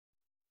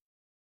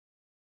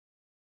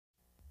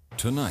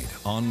Tonight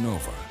on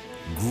Nova,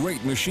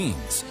 great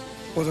machines.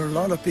 Well, there are a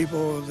lot of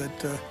people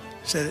that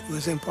said it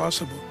was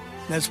impossible.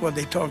 That's what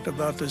they talked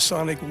about, the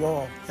sonic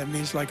wall. That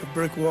means like a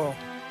brick wall.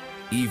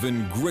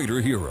 Even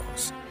greater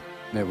heroes.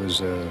 It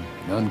was an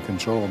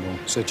uncontrollable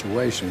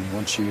situation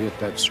once you hit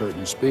that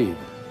certain speed.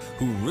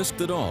 Who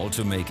risked it all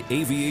to make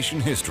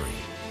aviation history.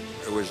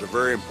 It was a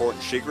very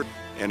important secret,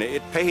 and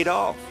it paid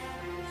off.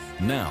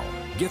 Now,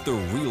 get the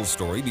real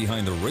story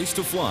behind the race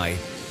to fly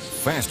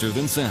faster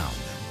than sound.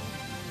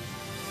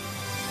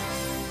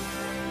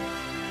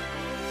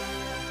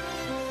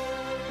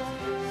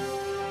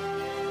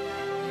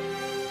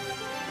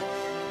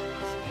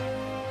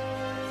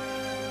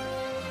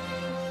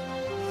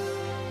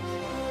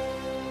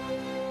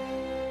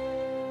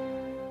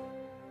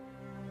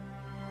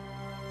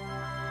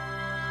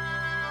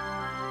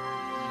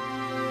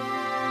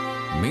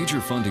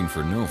 Major funding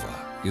for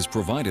Nova is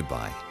provided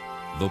by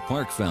the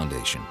Park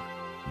Foundation,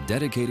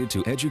 dedicated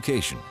to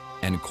education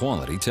and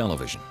quality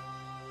television,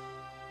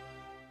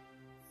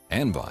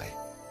 and by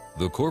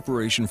the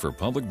Corporation for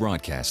Public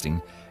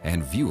Broadcasting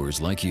and viewers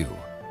like you.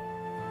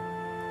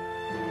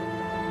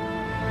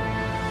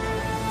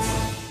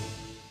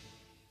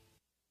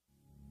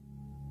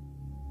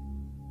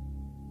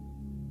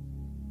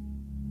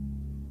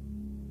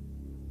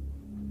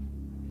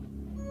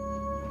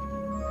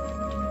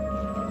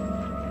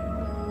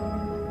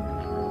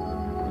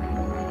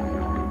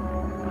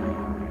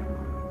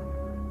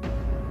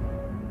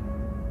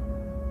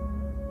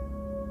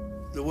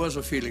 There was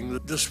a feeling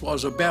that this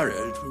was a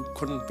barrier. It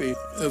couldn't be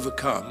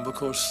overcome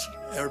because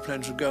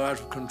airplanes would go out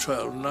of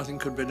control and nothing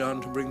could be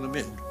done to bring them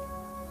in.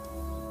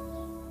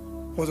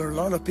 Well, there are a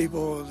lot of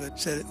people that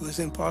said it was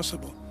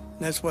impossible.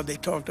 That's what they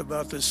talked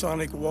about, the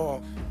sonic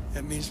wall.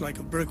 That means like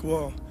a brick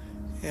wall.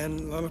 And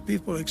a lot of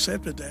people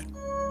accepted that.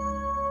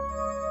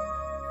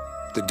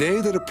 The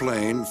day that a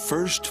plane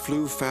first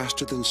flew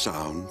faster than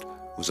sound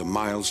was a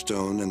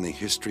milestone in the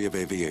history of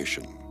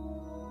aviation.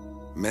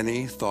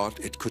 Many thought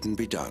it couldn't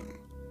be done.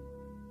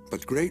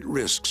 But great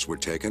risks were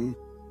taken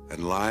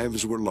and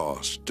lives were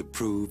lost to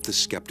prove the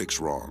skeptics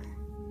wrong.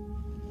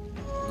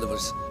 There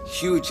was a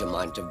huge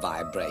amount of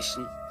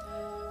vibration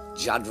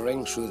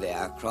juddering through the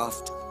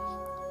aircraft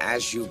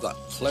as you got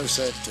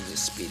closer to the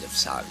speed of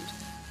sound.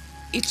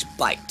 Each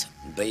bite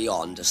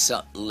beyond a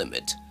certain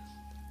limit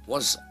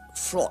was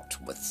fraught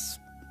with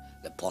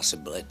the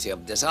possibility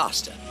of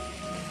disaster.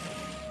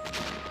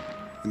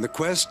 In the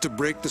quest to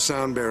break the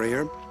sound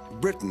barrier,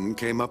 Britain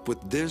came up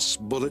with this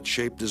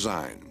bullet-shaped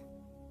design.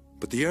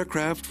 But the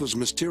aircraft was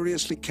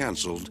mysteriously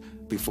canceled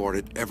before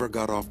it ever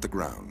got off the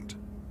ground.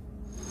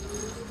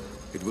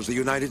 It was the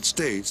United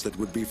States that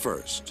would be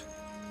first,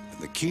 and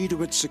the key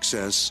to its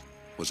success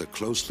was a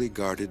closely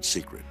guarded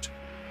secret.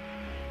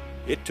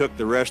 It took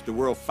the rest of the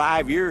world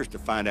 5 years to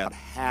find out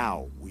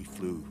how we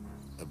flew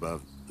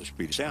above the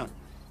speed of sound.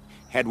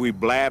 Had we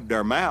blabbed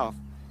our mouth,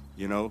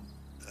 you know,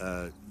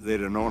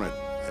 they'd have known it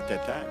at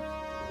that time.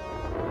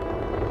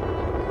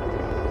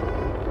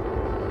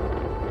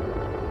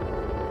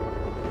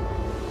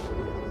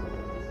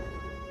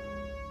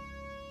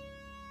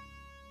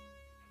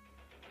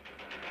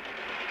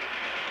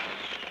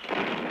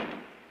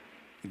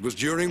 It was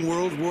during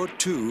World War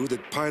II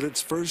that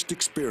pilots first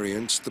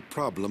experienced the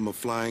problem of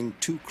flying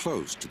too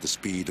close to the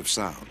speed of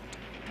sound.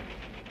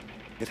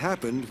 It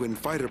happened when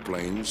fighter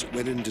planes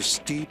went into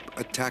steep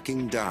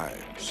attacking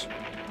dives.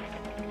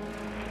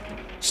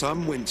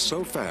 Some went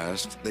so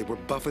fast they were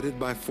buffeted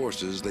by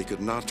forces they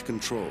could not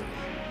control.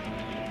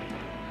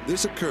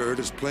 This occurred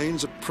as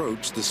planes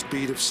approached the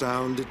speed of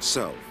sound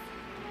itself,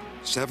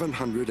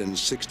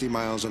 760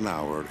 miles an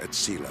hour at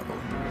sea level.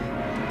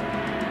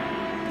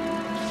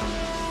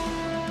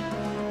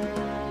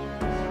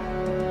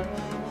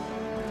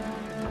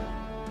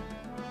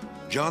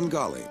 John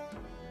Golly,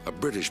 a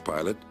British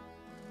pilot,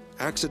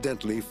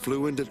 accidentally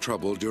flew into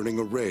trouble during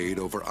a raid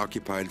over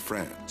occupied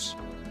France.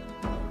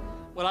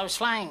 Well, I was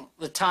flying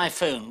the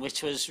Typhoon,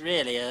 which was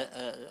really a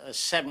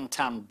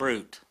 7-ton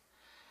brute.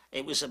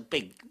 It was a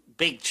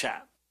big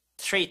chap,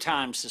 3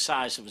 times the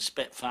size of a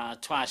Spitfire,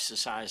 twice the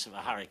size of a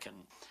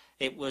Hurricane.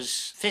 It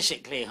was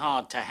physically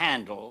hard to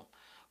handle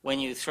when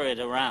you threw it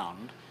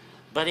around,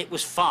 but it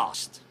was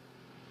fast.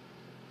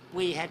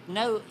 We had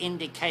no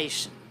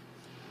indication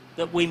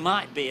that we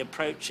might be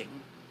approaching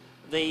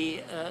the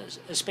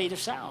speed of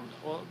sound,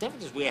 or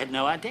differences. We had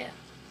no idea,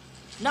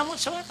 none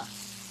whatsoever.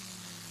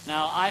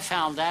 Now, I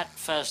found that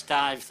first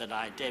dive that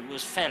I did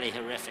was fairly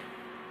horrific.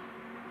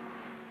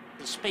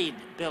 The speed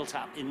built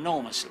up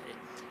enormously.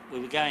 We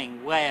were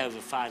going way over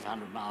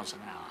 500 miles an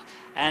hour,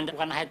 and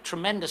one had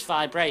tremendous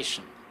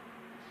vibration.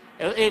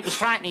 It was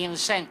frightening in the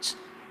sense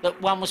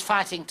that one was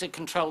fighting to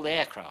control the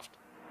aircraft,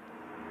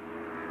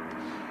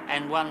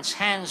 and one's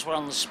hands were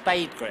on the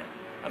spade grip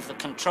of the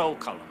control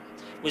column,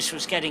 which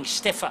was getting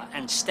stiffer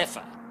and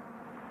stiffer.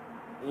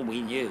 All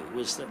we knew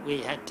was that we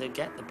had to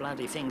get the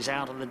bloody things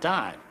out of the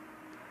dive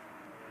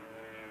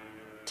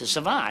to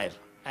survive,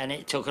 and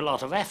it took a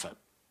lot of effort.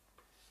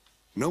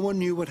 No one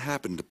knew what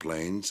happened to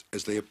planes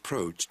as they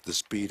approached the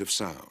speed of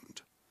sound.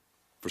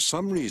 For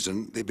some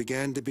reason, they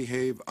began to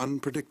behave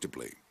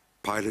unpredictably.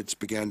 Pilots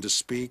began to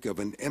speak of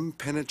an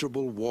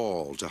impenetrable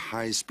wall to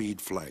high-speed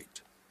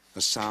flight,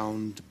 a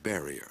sound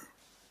barrier.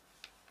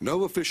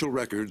 No official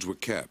records were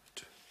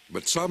kept,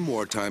 but some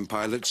wartime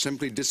pilots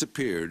simply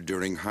disappeared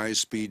during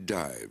high-speed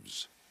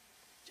dives.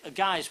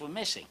 Guys were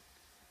missing,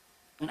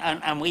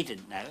 and we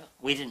didn't know.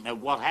 We didn't know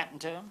what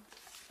happened to them.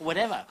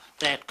 Whatever,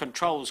 their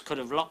controls could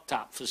have locked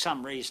up for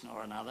some reason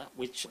or another,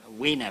 which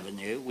we never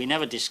knew. We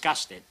never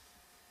discussed it.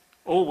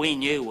 All we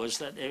knew was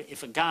that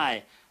if a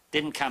guy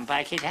didn't come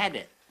back, he'd had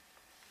it.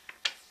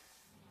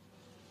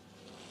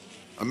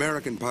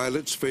 American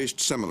pilots faced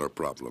similar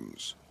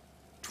problems.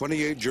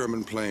 28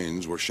 German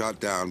planes were shot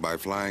down by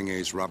flying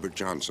ace Robert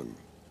Johnson,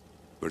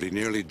 but he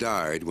nearly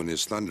died when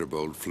his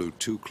Thunderbolt flew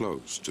too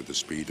close to the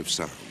speed of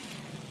sound.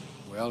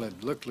 Well,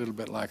 it looked a little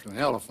bit like an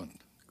elephant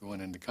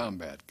going into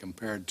combat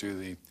compared to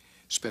the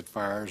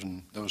Spitfires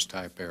and those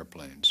type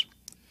airplanes.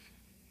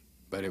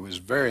 But it was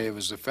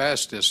the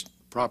fastest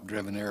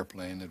prop-driven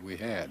airplane that we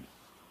had.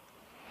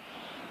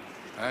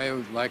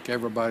 Like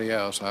everybody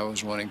else, I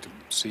was wanting to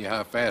see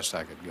how fast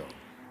I could go.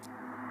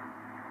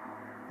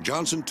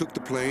 Johnson took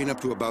the plane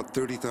up to about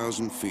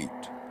 30,000 feet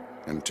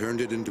and turned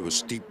it into a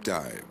steep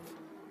dive.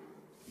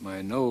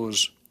 My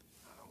nose,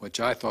 which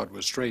I thought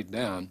was straight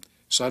down,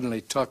 suddenly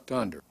tucked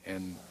under,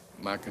 and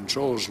my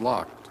controls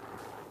locked.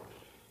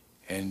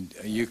 And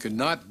you could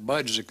not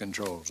budge the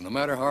controls, no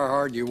matter how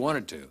hard you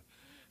wanted to.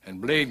 And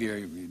believe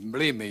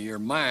me, your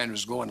mind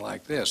was going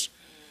like this.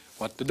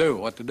 What to do,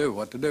 what to do,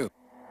 what to do.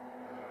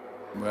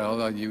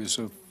 Well, you were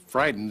so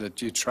frightened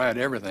that you tried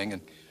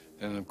everything,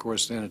 and of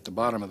course then at the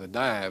bottom of the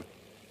dive,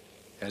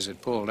 as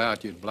it pulled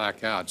out, you'd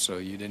black out, so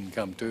you didn't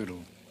come to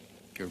till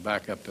you're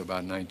back up to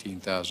about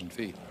 19,000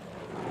 feet.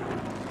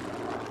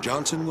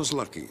 Johnson was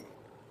lucky.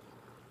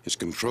 His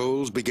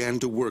controls began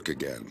to work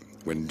again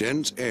when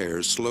dense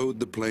air slowed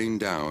the plane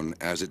down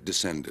as it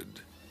descended.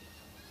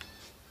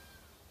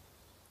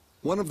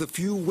 One of the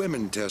few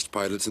women test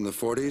pilots in the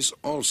 40s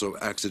also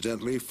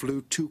accidentally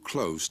flew too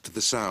close to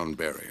the sound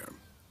barrier.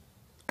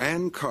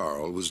 Ann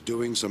Carl was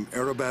doing some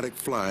aerobatic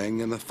flying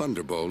in the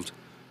Thunderbolt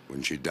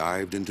when she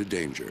dived into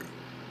danger.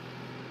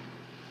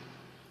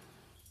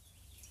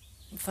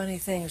 Funny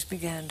things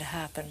began to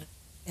happen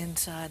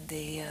inside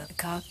the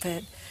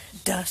cockpit.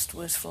 Dust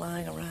was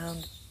flying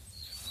around.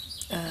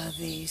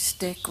 The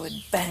stick would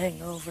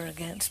bang over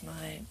against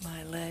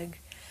my leg.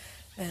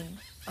 And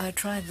I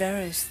tried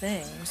various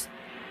things.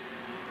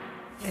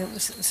 It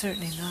was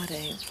certainly not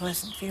a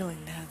pleasant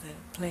feeling to have the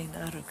plane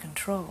out of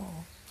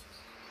control.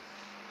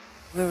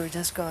 We were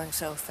just going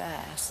so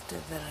fast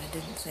that I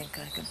didn't think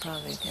I could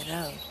probably get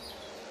out.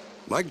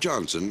 Like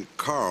Johnson,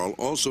 Carl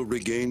also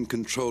regained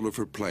control of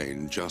her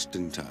plane just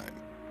in time.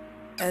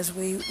 As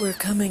we were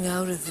coming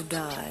out of the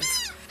dive,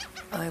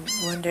 I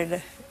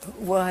wondered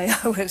why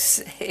I was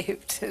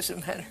saved. As a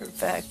matter of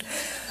fact,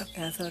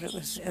 I thought it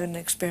was an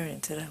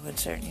experience that I would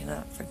certainly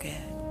not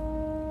forget.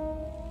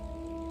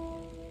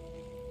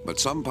 But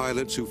some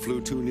pilots who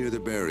flew too near the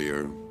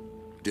barrier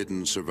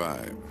didn't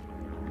survive.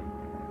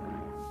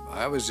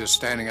 I was just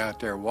standing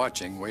out there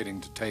watching, waiting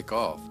to take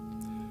off.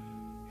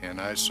 And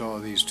I saw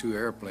these two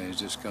airplanes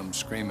just come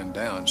screaming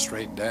down,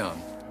 straight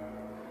down.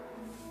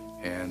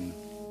 And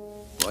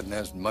wasn't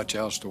as much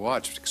else to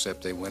watch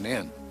except they went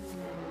into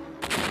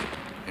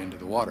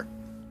the water.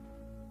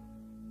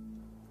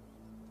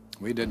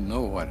 We didn't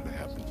know what had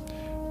happened.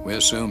 We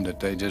assumed that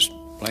they just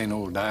plain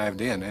old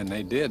dived in, and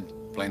they did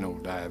plain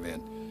old dive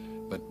in.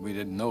 But we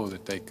didn't know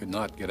that they could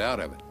not get out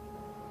of it.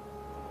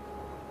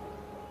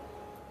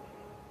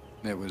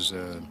 It was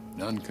an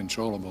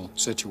uncontrollable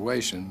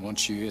situation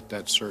once you hit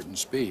that certain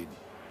speed.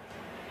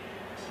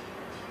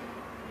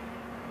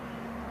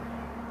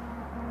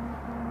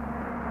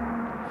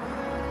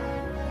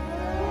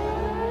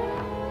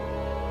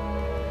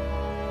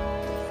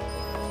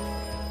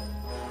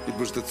 It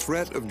was the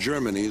threat of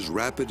Germany's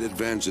rapid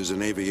advances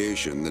in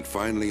aviation that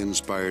finally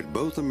inspired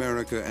both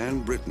America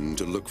and Britain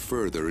to look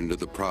further into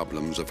the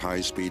problems of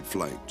high-speed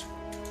flight.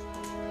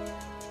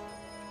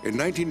 In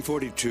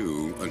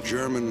 1942, a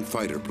German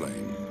fighter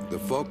plane, the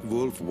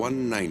Focke-Wulf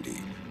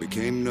 190,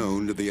 became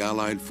known to the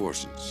Allied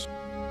forces.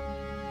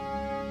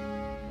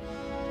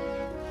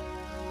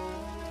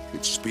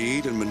 Its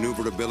speed and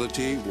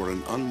maneuverability were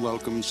an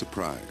unwelcome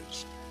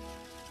surprise.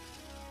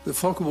 The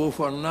Focke-Wulf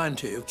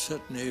 190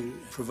 certainly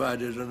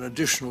provided an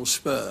additional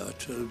spur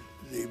to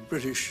the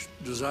British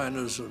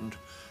designers and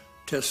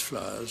test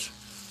flyers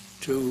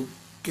to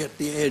get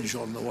the edge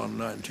on the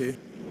 190.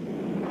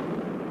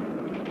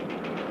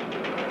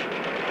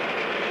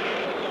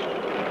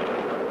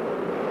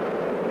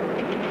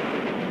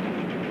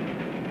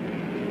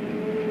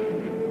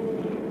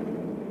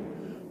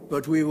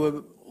 But we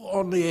were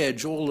on the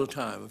edge all the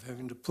time of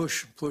having to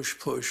push, push,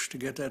 push to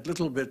get that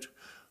little bit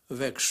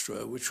of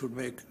extra, which would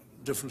make the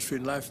difference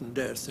between life and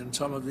death in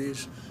some of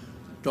these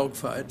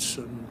dogfights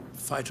and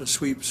fighter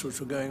sweeps which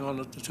were going on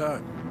at the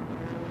time.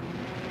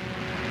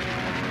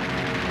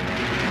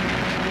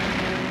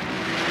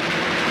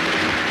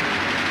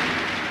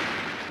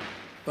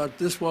 But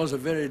this was a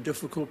very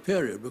difficult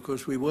period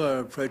because we were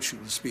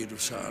approaching the speed of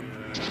sound.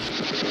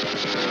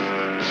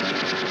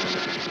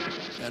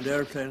 And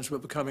airplanes were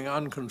becoming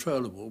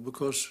uncontrollable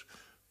because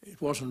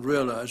it wasn't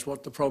realized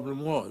what the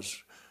problem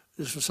was.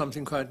 This was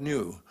something quite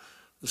new.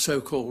 The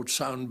so-called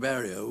sound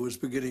barrier was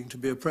beginning to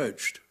be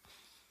approached.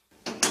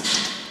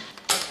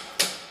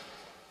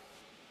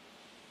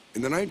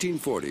 In the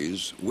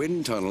 1940s,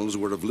 wind tunnels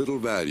were of little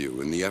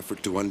value in the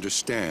effort to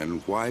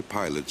understand why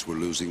pilots were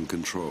losing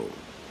control.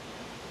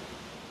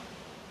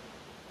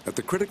 At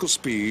the critical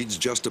speeds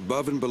just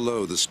above and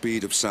below the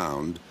speed of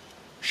sound,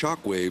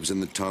 shock waves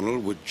in the tunnel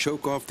would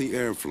choke off the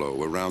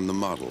airflow around the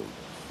model.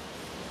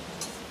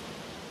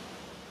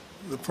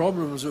 The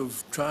problems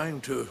of trying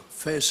to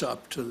face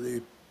up to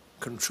the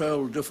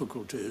control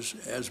difficulties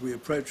as we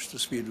approached the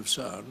speed of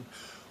sound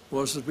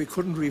was that we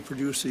couldn't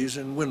reproduce these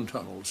in wind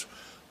tunnels.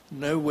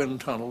 No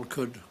wind tunnel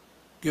could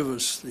give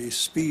us the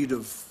speed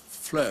of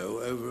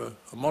flow over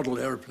a model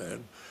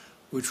airplane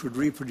which would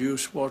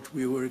reproduce what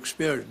we were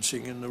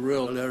experiencing in the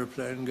real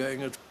airplane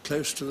going at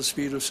close to the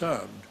speed of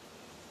sound.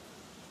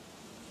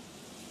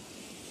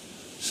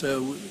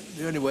 So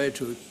the only way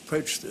to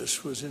approach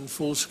this was in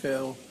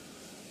full-scale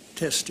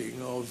testing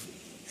of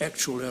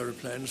actual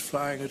airplanes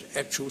flying at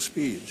actual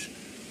speeds.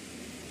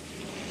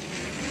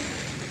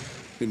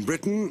 In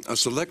Britain, a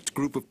select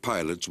group of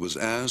pilots was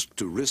asked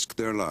to risk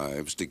their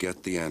lives to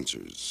get the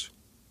answers.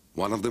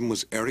 One of them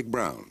was Eric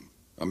Brown,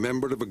 a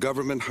member of a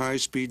government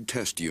high-speed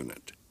test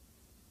unit.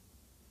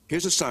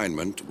 His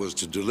assignment was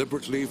to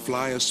deliberately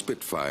fly a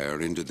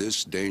Spitfire into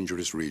this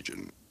dangerous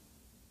region.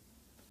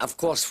 Of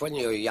course, when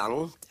you're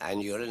young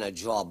and you're in a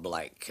job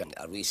like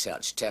a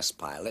research test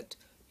pilot,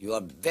 you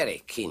are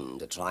very keen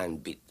to try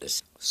and beat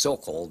this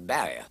so-called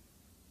barrier.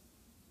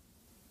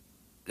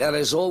 There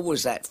is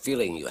always that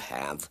feeling you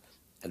have,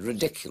 a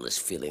ridiculous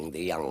feeling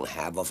the young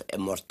have of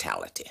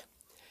immortality.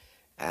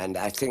 And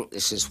I think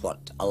this is what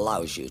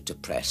allows you to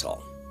press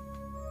on.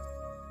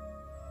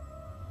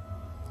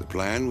 The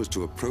plan was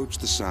to approach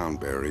the sound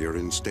barrier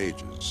in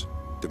stages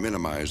to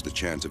minimize the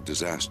chance of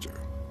disaster.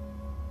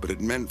 But it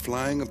meant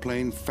flying a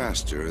plane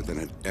faster than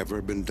had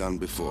ever been done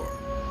before.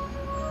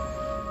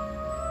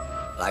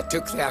 I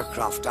took the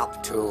aircraft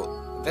up to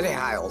a very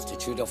high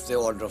altitude of the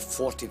order of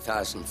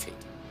 40,000 feet.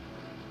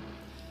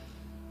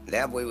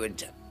 There we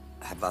would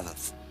have a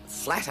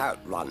flat-out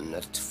run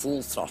at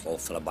full throttle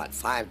for about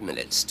 5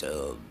 minutes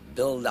to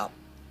build up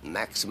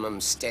maximum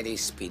steady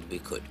speed we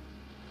could.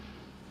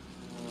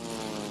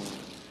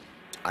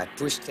 I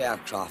pushed the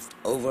aircraft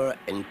over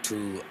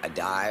into a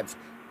dive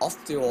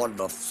off the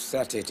order of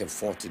 30 to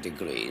 40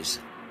 degrees.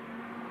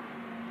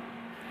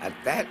 At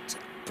that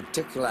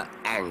particular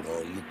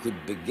angle, you could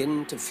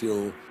begin to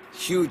feel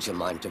huge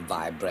amount of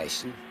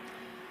vibration,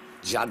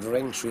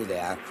 juddering through the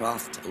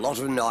aircraft, a lot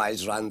of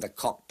noise around the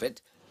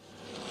cockpit.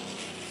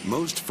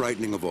 Most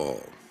frightening of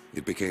all,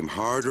 it became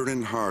harder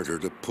and harder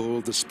to pull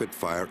the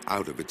Spitfire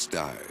out of its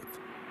dive.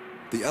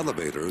 The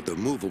elevator, the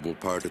movable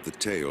part at the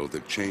tail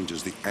that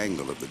changes the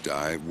angle of the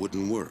dive,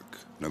 wouldn't work,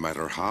 no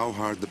matter how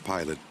hard the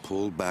pilot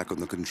pulled back on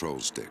the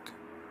control stick.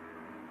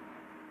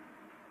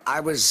 I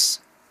was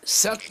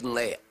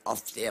certainly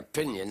of the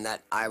opinion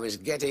that I was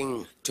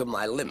getting to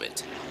my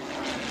limit.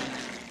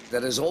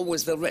 There is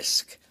always the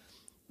risk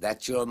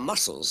that your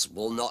muscles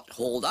will not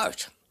hold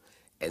out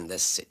in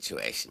this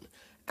situation,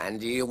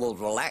 and you will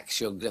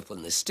relax your grip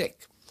on the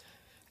stick.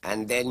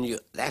 And then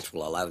that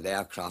will allow the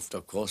aircraft,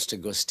 of course, to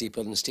go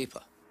steeper and steeper,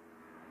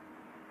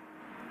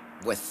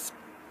 with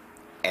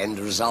end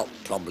result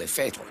probably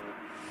fatal.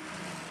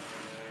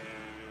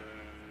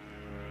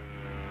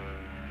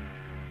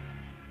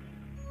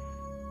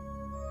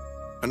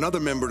 Another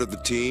member of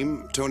the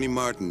team, Tony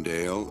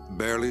Martindale,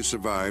 barely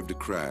survived a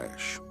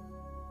crash.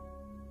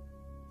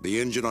 The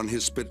engine on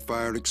his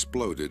Spitfire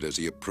exploded as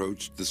he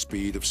approached the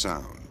speed of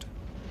sound.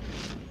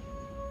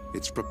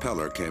 Its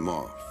propeller came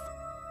off.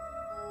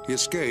 He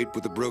escaped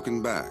with a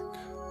broken back.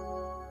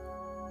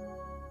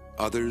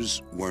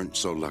 Others weren't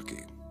so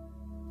lucky.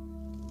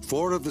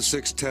 4 of the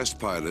 6 test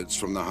pilots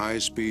from the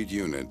high-speed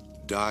unit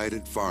died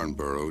at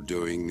Farnborough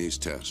doing these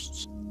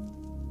tests.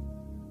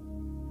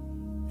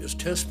 Yes,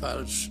 test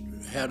pilots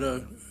had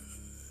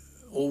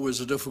always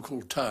a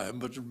difficult time,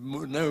 but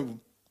no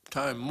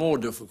time more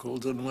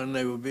difficult than when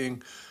they were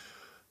being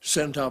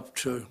sent up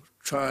to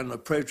try and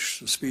approach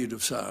the speed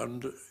of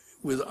sound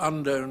with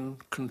unknown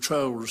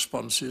control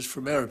responses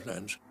from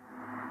airplanes.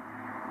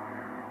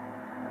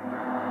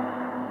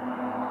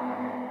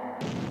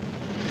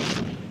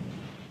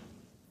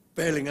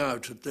 Bailing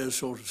out at those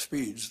sort of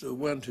speeds, there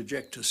weren't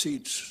ejector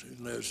seats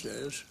in those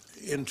days,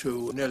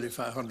 into nearly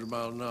 500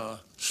 mile an hour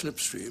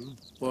slipstream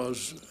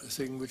was a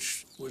thing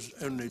which was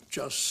only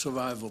just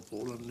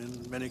survivable and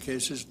in many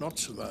cases not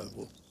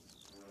survivable.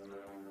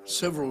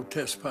 Several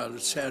test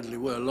pilots sadly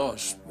were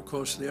lost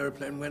because the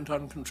airplane went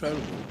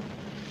uncontrollable.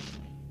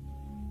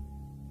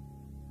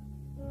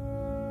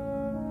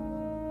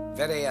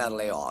 Very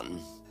early on,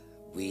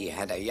 we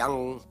had a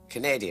young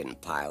Canadian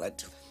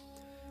pilot,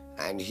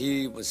 and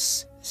he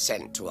was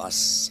sent to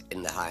us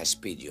in the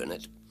high-speed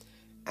unit,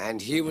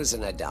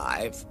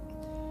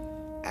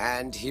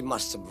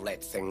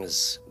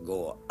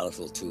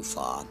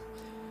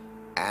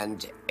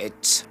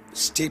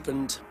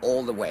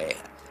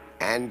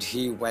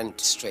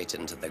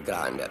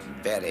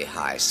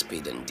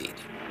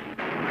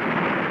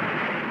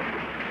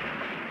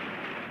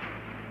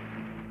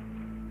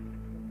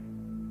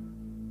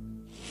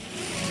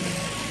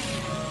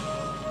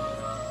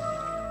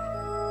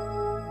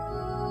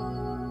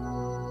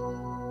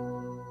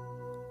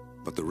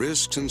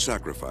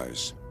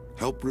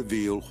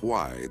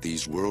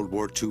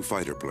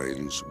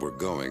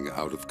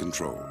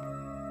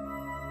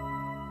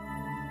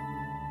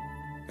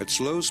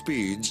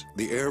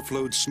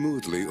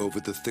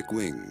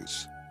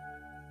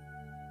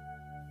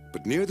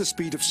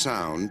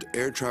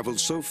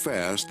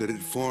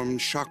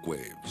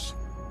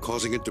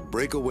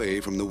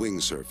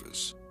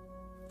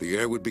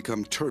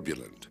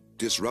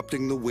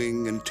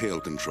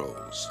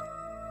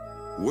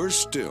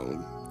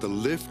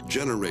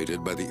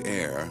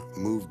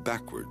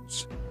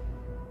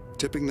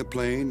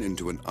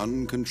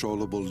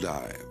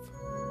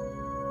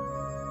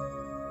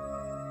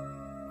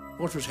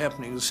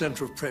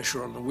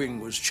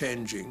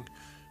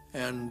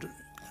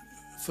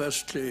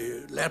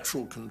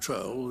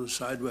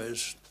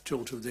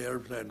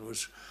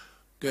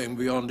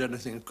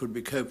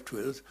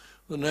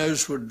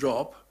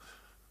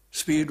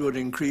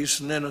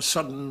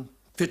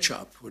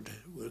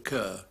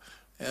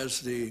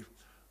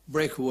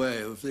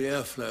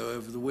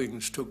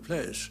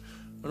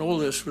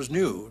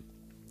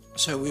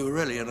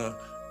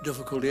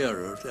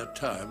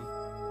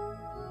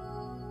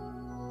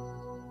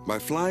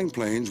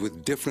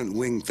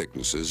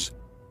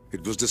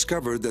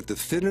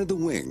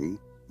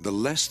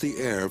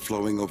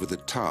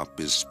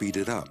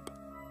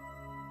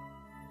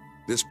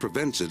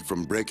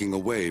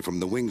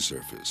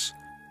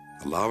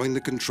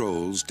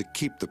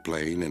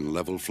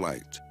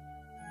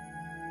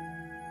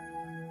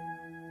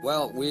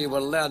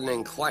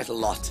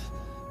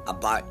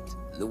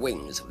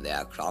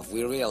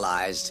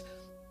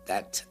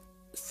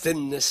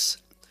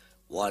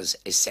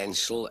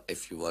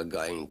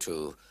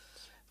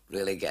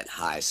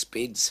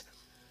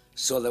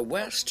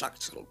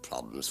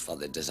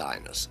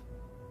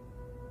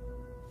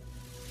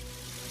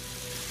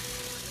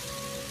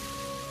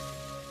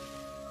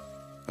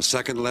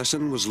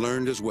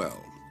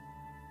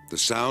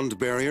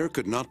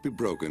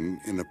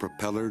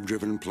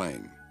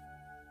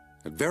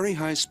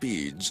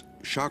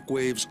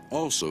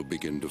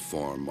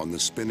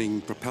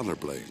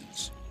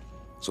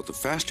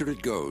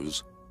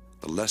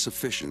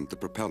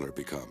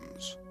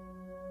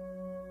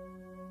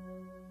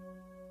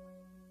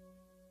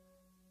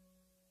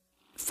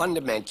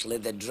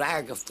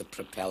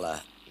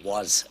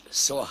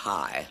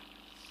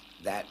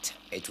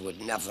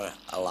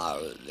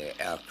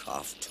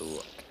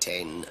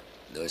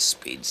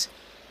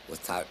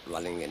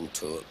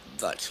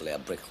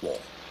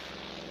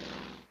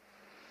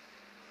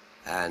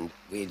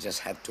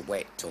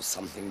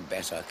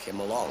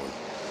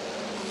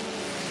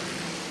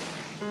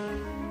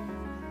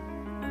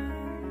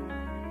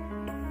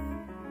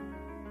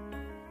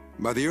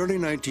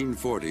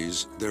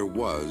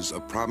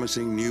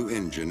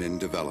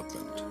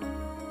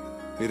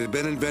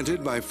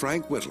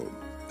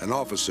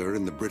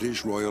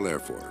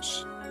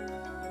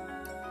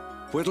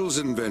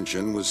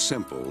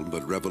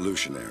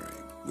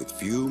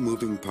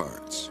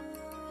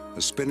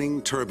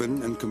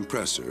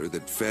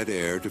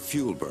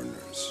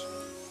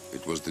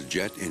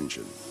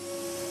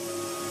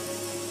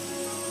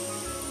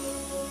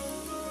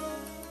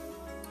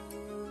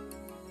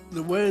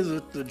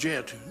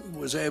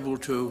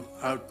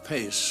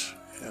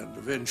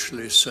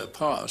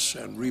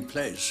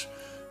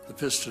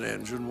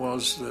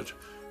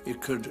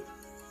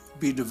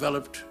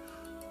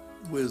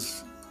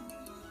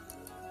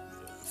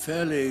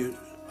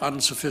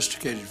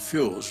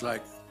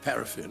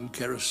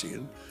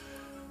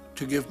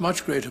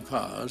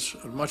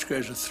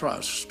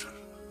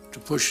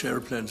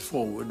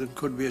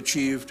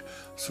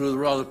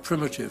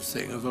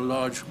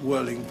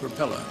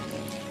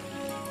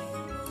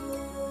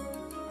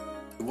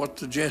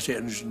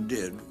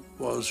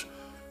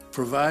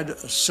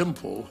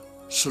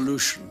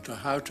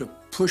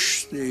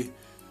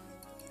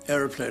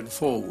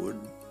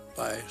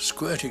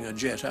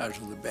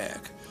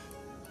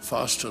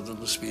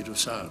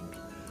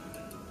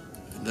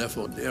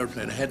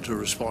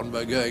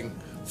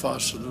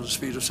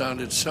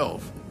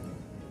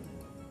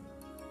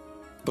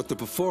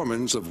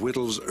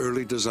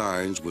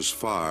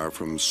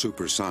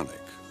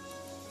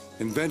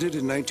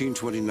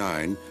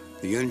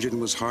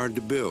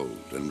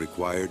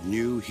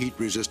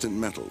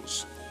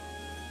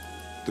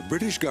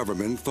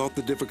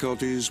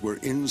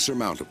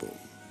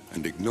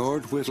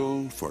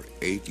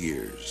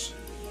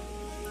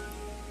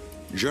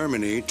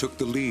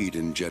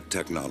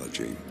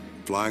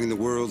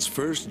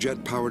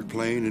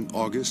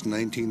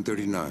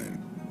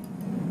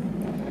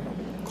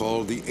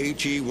 Called the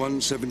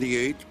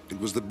HE-178, it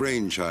was the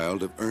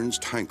brainchild of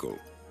Ernst Heinkel,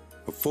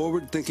 a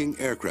forward-thinking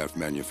aircraft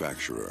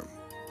manufacturer.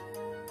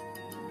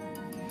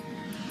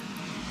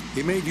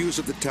 He made use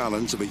of the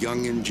talents of a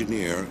young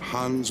engineer,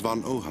 Hans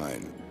von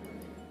Ohain,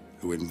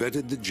 who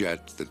invented the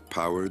jet that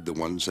powered the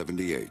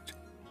 178.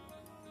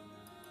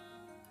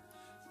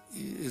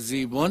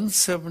 The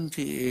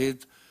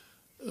 178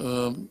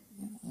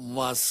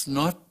 was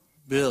not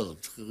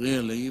built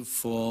really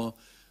for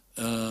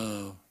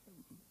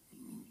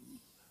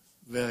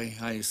very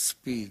high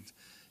speed.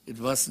 It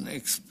was an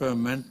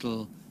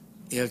experimental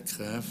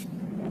aircraft.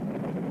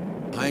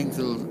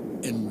 Heinkel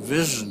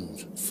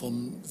envisioned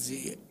from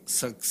the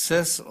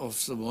success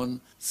of the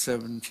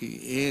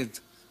 178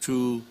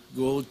 to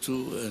go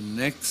to a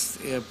next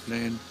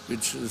airplane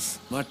which is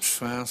much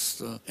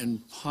faster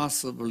and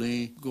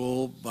possibly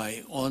go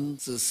beyond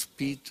the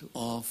speed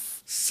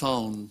of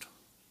sound.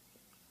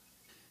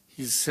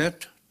 He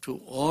said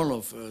to all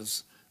of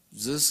us,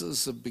 this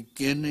is the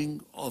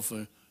beginning of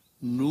a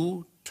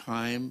new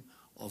time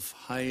of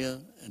higher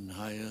and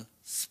higher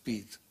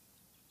speed.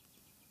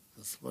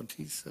 That's what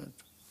he said.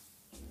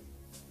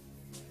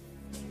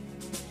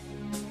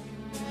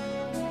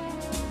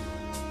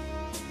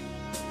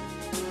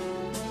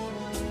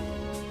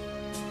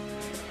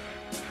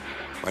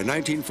 By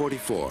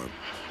 1944,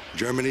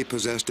 Germany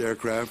possessed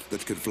aircraft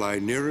that could fly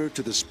nearer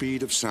to the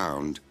speed of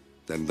sound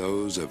than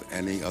those of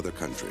any other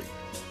country.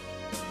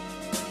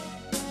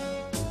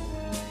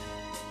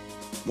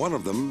 One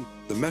of them,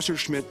 the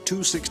Messerschmitt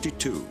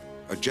 262,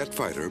 a jet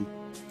fighter,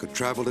 could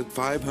travel at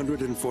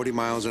 540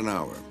 miles an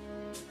hour.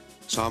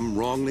 Some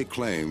wrongly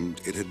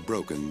claimed it had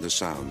broken the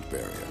sound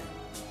barrier.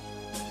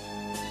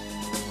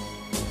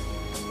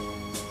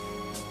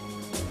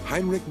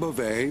 Heinrich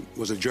Beauvais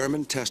was a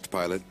German test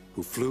pilot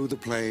who flew the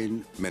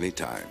plane many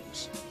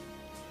times.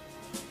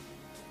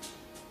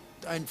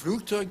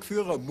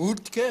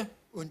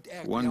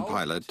 One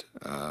pilot,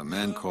 a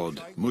man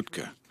called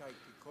Mutke,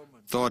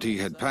 thought he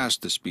had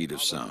passed the speed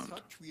of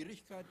sound.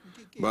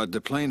 But the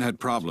plane had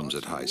problems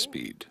at high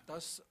speed.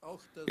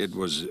 It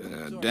was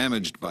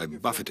damaged by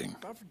buffeting.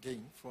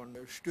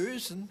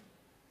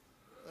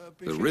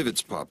 The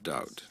rivets popped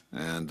out,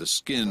 and the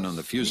skin on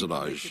the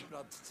fuselage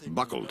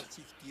buckled.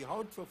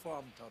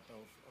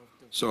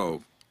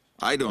 So,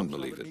 I don't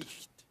believe it,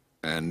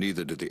 and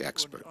neither do the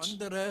experts.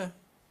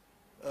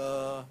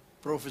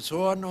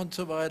 Professoren und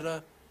so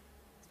weiter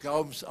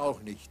glauben es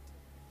auch nicht.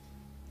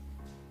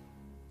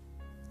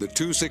 The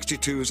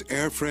 262's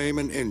airframe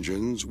and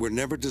engines were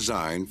never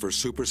designed for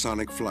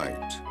supersonic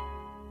flight.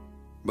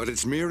 But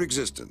its mere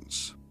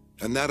existence,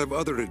 and that of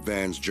other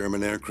advanced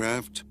German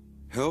aircraft,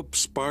 helped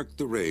spark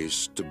the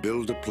race to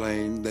build a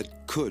plane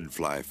that could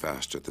fly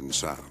faster than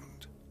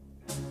sound.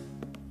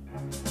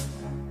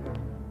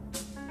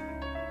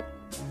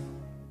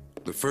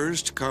 The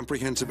first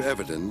comprehensive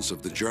evidence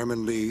of the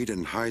German lead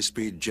in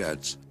high-speed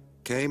jets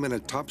came in a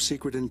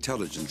top-secret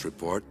intelligence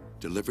report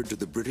delivered to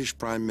the British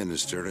Prime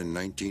Minister in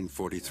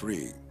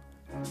 1943.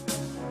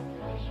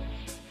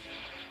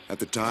 At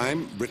the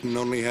time, Britain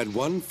only had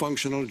one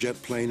functional jet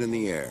plane in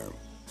the air,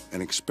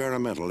 an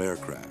experimental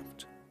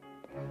aircraft.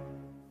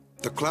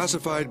 The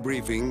classified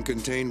briefing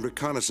contained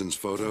reconnaissance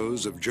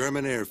photos of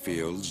German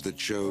airfields that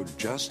showed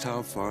just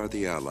how far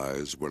the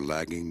Allies were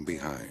lagging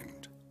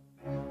behind.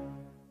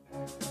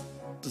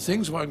 The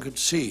things one could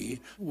see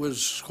was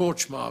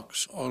scorch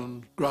marks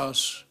on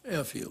grass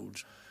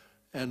airfields,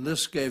 and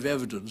this gave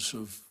evidence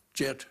of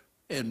jet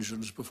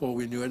engines before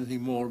we knew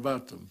anything more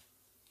about them.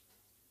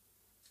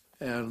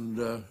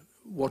 And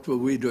what were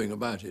we doing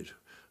about it?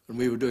 And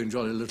we were doing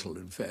jolly little,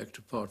 in fact,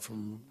 apart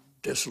from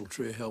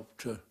desultory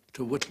help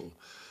to whittle.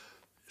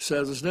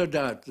 So there's no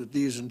doubt that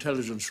these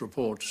intelligence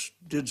reports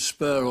did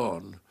spur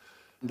on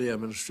the Air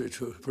Ministry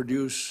to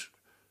produce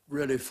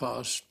really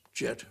fast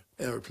jet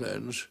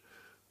airplanes,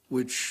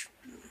 which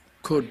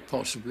could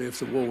possibly, if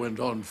the war went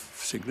on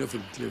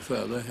significantly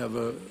further, have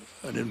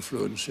an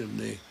influence in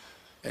the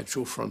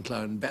actual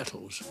frontline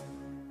battles.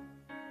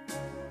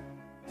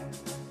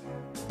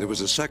 There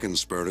was a second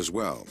spur as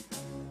well.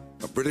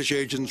 A British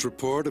agent's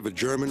report of a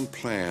German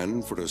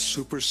plan for a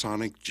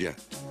supersonic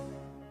jet.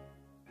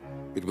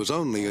 It was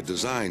only a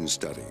design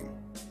study,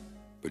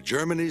 but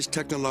Germany's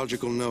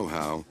technological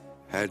know-how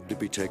had to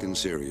be taken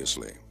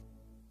seriously.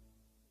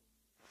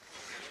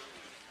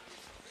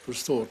 It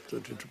was thought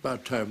that it's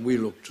about time we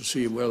looked to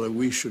see whether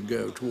we should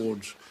go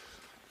towards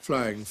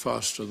flying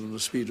faster than the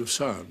speed of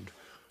sound.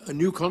 A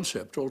new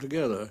concept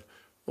altogether,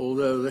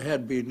 although there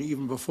had been,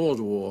 even before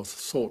the war,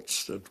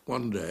 thoughts that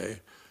one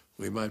day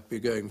we might be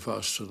going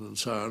faster than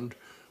sound,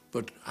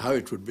 but how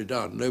it would be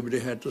done, nobody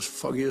had the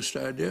foggiest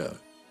idea.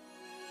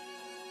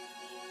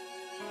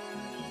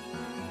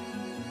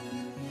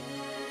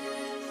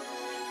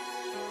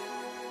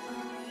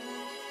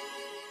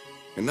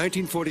 In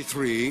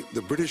 1943,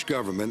 the British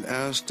government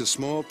asked a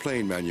small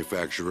plane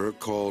manufacturer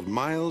called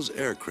Miles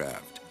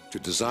Aircraft to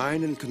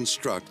design and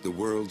construct the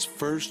world's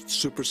first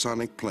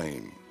supersonic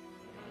plane.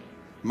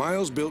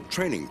 Miles built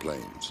training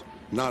planes,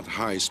 not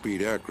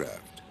high-speed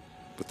aircraft,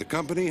 but the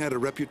company had a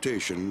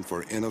reputation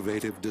for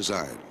innovative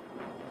design.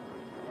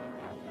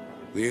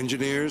 The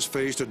engineers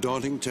faced a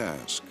daunting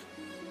task: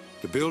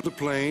 to build a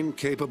plane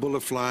capable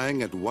of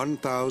flying at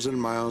 1,000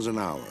 miles an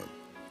hour,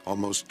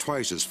 almost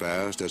twice as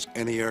fast as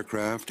any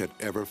aircraft had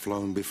ever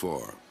flown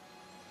before.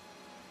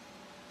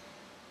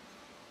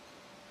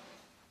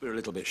 We were a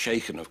little bit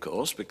shaken, of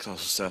course,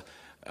 because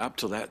up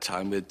to that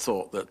time we'd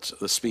thought that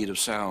the speed of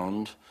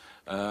sound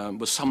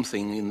was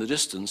something in the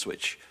distance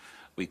which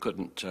we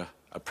couldn't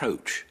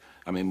approach.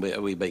 I mean,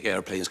 we make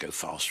airplanes go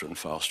faster and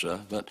faster,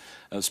 but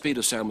the speed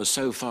of sound was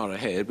so far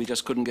ahead we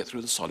just couldn't get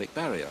through the sonic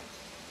barrier.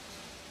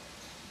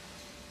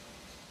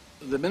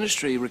 The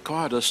ministry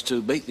required us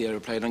to make the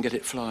aeroplane and get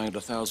it flying at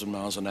 1,000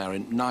 miles an hour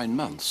in 9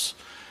 months,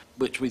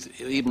 which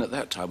even at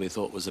that time we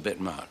thought was a bit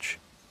much.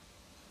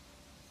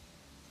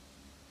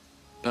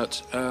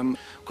 But, of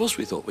course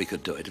we thought we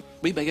could do it.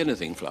 We'd make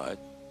anything fly.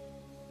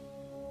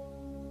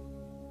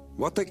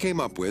 What they came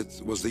up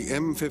with was the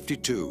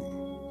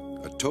M52,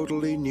 a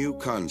totally new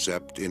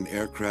concept in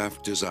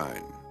aircraft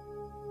design.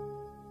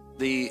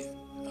 The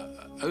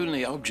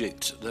only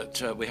object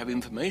that we have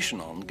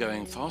information on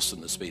going faster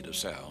than the speed of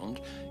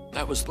sound,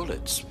 that was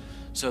bullets.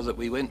 So that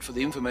we went for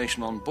the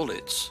information on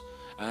bullets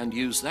and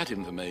used that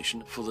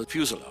information for the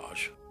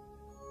fuselage.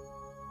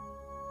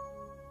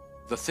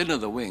 The thinner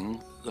the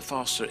wing, the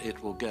faster it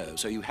will go.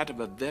 So you had to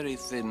have a very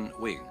thin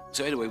wing.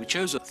 So anyway, we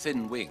chose a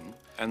thin wing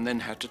and then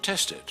had to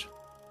test it.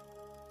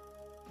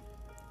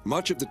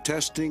 Much of the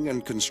testing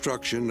and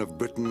construction of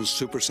Britain's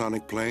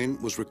supersonic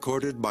plane was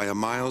recorded by a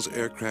Miles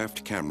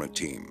aircraft camera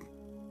team.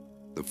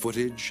 The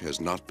footage has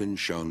not been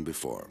shown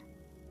before.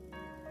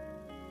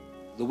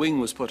 The wing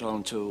was put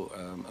onto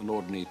an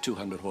ordinary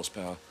 200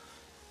 horsepower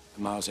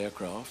Miles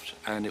aircraft,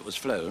 and it was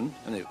flown,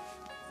 and it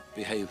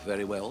behaved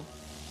very well.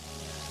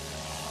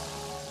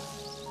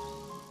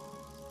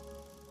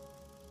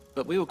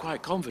 But we were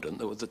quite confident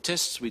that with the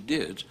tests we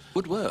did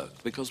would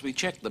work, because we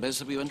checked them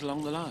as we went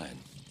along the line.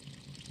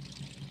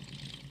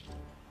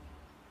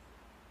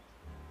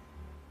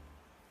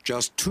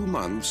 Just 2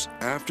 months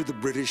after the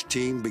British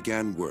team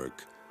began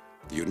work,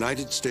 the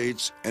United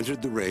States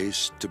entered the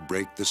race to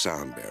break the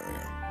sound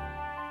barrier.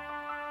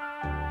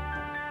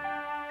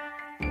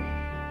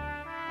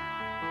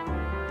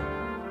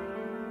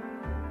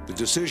 The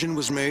decision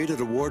was made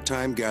at a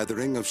wartime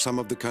gathering of some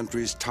of the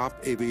country's top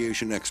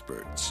aviation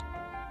experts.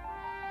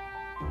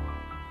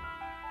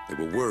 They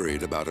were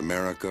worried about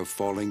America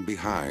falling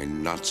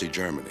behind Nazi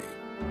Germany.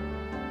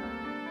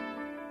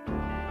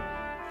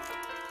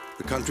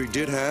 The country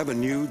did have a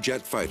new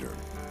jet fighter,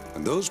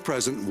 and those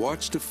present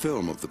watched a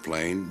film of the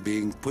plane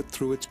being put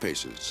through its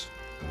paces.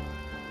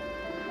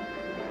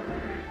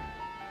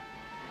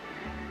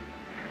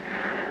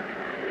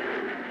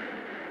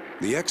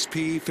 The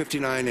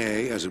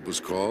XP-59A, as it was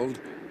called,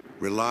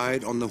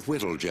 relied on the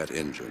Whittlejet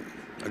engine,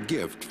 a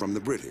gift from the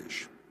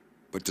British.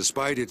 But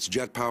despite its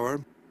jet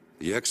power,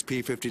 the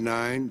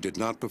XP-59 did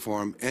not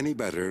perform any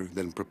better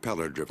than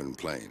propeller-driven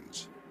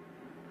planes.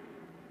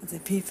 The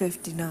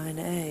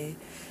P-59A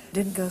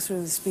didn't go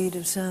through the speed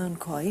of sound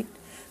quite,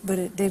 but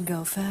it did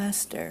go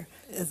faster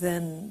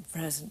than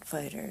present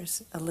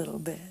fighters a little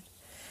bit.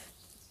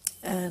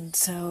 And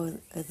so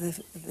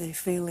the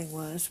feeling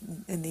was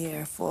in the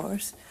Air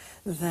Force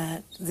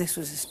that this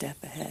was a step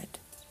ahead,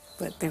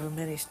 but there were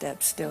many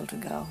steps still to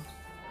go.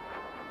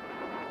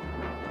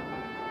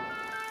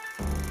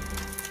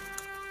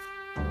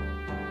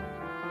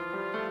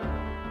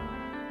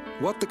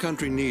 What the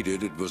country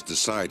needed, it was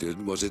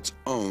decided, was its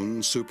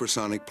own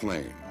supersonic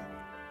plane.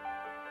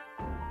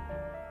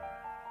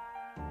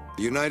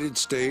 The United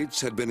States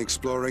had been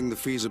exploring the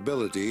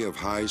feasibility of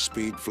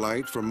high-speed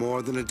flight for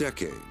more than a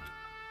decade.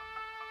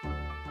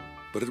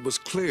 But it was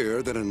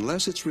clear that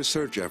unless its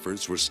research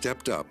efforts were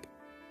stepped up,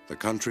 the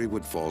country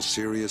would fall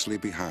seriously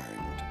behind.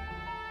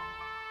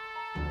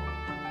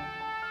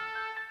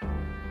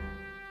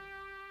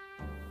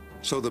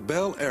 So the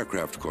Bell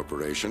Aircraft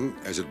Corporation,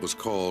 as it was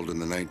called in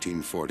the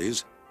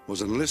 1940s,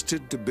 was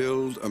enlisted to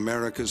build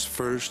America's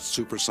first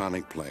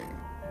supersonic plane.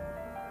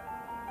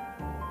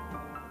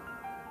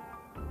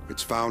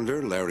 Its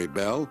founder, Larry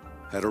Bell,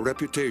 had a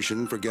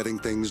reputation for getting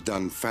things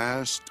done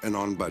fast and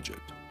on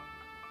budget.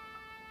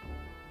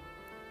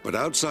 But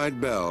outside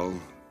Bell,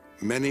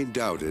 many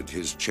doubted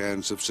his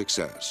chance of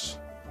success.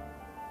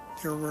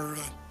 There were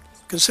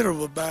a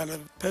considerable amount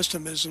of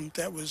pessimism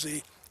that was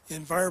the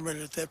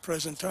environment at that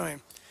present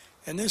time.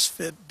 And this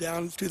fit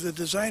down to the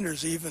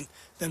designers even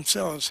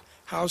themselves.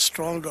 How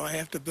strong do I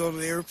have to build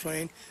the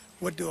airplane?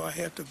 What do I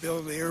have to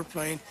build the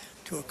airplane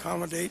to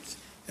accommodate?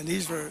 And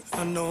these were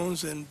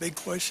unknowns and big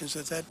questions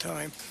at that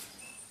time.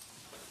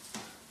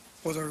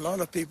 Well, there are a lot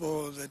of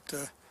people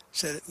that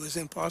said it was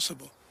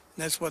impossible.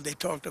 And that's what they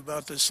talked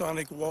about, the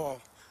sonic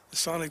wall. The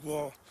sonic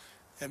wall,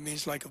 that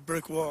means like a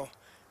brick wall.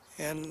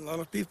 And a lot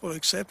of people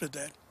accepted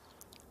that.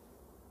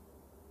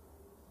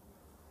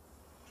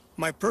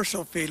 My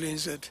personal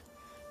feelings that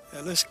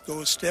let's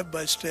go step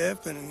by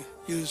step and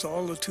use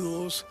all the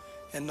tools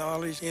and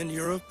knowledge in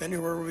Europe,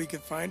 anywhere we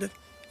could find it,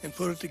 and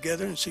put it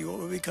together and see what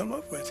we come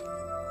up with.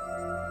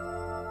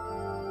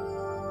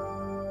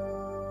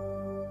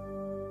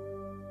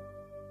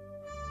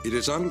 It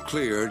is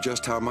unclear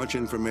just how much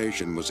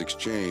information was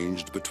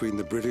exchanged between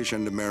the British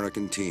and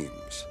American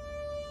teams.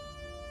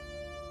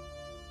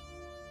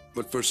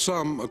 But for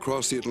some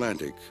across the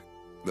Atlantic,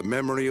 the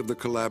memory of the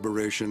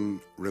collaboration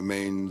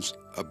remains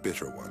a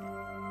bitter one.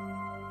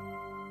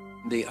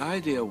 The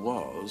idea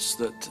was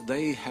that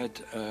they had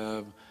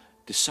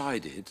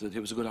decided that it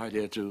was a good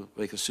idea to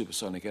make a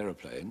supersonic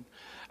aeroplane,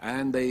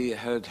 and they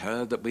had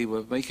heard that we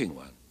were making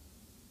one.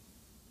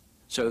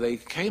 So they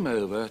came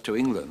over to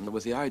England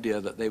with the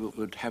idea that they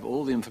would have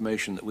all the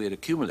information that we had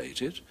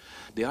accumulated,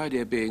 the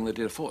idea being that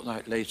a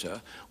fortnight later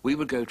we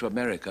would go to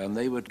America and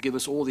they would give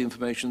us all the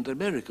information the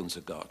Americans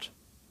had got.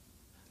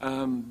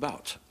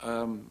 But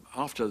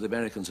after the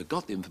Americans had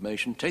got the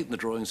information, taken the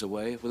drawings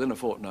away, within a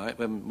fortnight,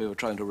 when we were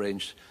trying to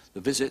arrange the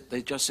visit,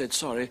 they just said,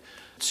 sorry,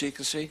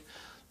 secrecy,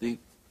 the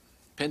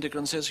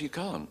Pentagon says you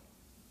can't.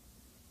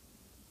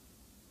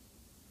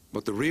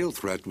 But the real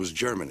threat was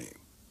Germany.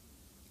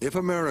 If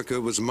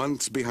America was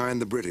months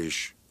behind the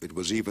British, it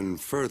was even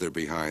further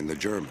behind the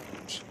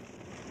Germans.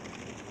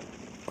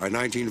 By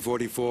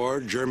 1944,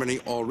 Germany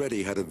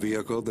already had a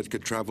vehicle that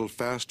could travel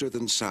faster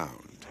than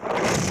sound.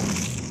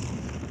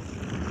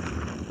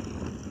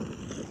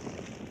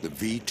 The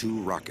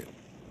V-2 rocket,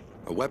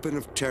 a weapon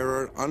of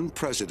terror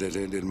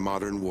unprecedented in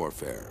modern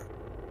warfare.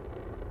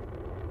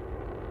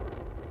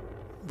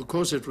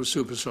 Because it was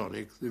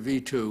supersonic, the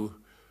V-2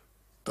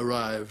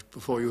 arrived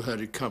before you heard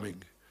it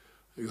coming.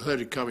 You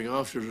heard it coming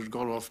after it had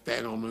gone off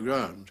bang on the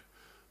ground,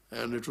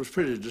 and it was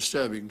pretty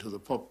disturbing to the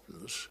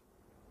populace.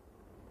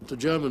 The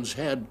Germans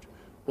had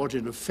what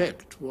in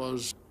effect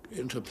was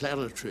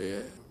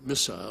interplanetary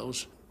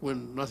missiles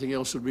when nothing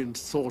else had been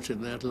thought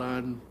in that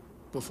line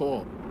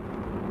before.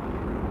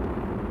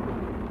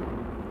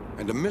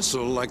 And a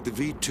missile like the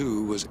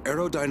V-2 was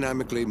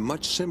aerodynamically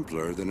much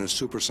simpler than a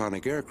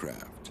supersonic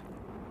aircraft.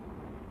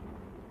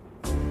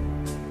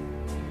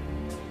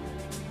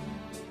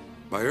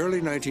 By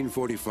early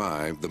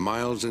 1945, the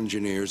Miles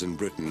engineers in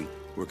Britain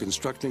were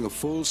constructing a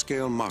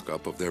full-scale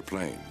mock-up of their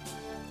plane.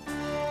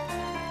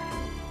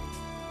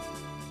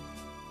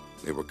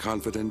 They were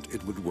confident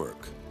it would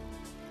work,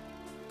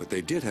 but they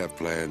did have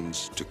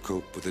plans to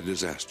cope with a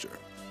disaster.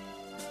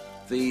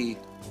 The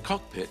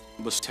cockpit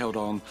was held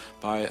on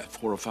by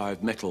 4 or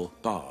 5 metal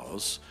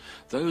bars.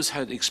 Those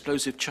had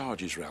explosive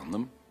charges around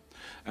them,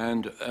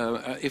 and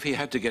if he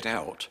had to get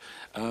out,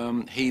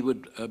 he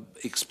would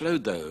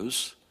explode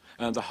those,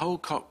 and the whole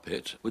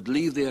cockpit would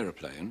leave the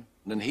aeroplane,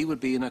 and then he would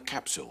be in a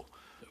capsule,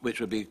 which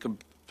would be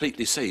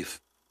completely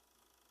safe.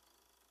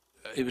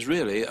 It was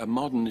really a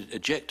modern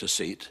ejector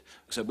seat,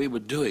 so we were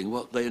doing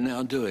what they're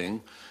now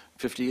doing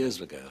 50 years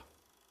ago.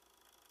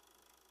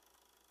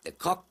 The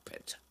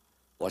cockpit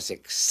was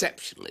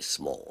exceptionally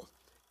small.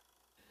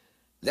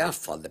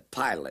 Therefore, the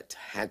pilot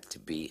had to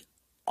be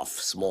of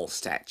small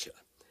stature.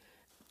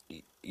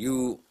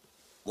 You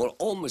were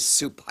almost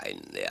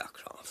supine in the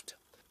aircraft,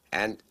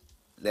 and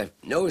the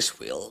nose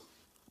wheel,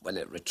 when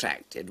it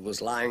retracted,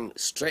 was lying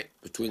straight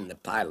between the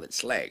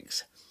pilot's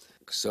legs.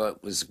 So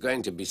it was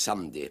going to be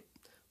somebody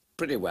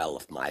pretty well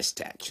of my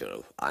stature.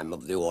 I'm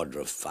of the order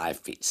of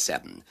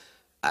 5'7",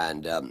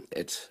 and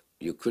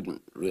you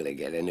couldn't really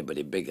get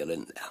anybody bigger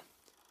in there.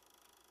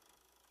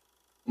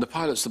 The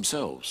pilots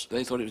themselves,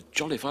 they thought it was a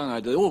jolly fine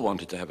idea. They all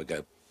wanted to have a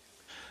go.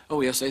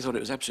 Oh, yes, they thought it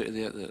was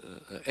absolutely the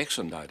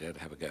excellent idea to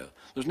have a go.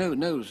 There was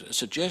no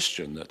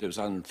suggestion that there was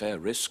unfair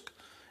risk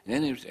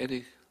in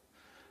any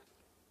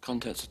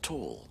context at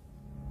all.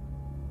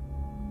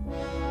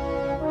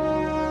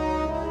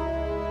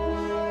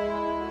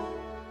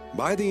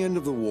 By the end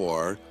of the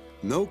war,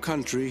 no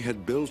country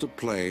had built a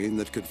plane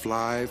that could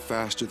fly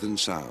faster than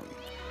sound.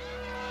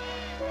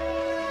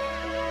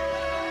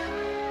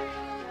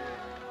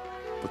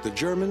 But the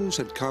Germans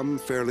had come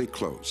fairly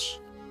close.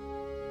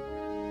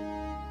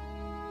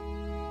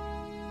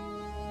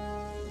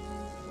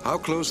 How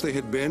close they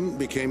had been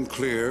became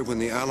clear when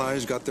the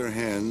Allies got their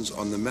hands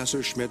on the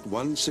Messerschmitt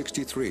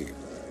 163,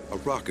 a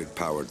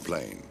rocket-powered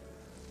plane.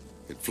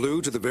 It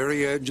flew to the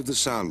very edge of the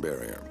sound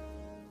barrier,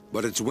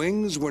 but its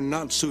wings were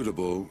not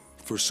suitable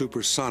for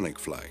supersonic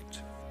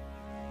flight.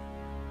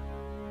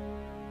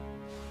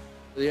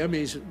 The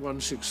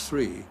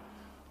Me-163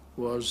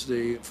 was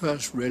the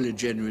first really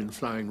genuine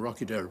flying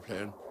rocket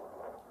airplane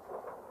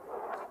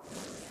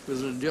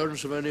with an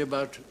endurance of only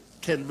about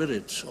 10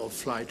 minutes of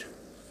flight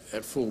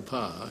at full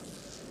power,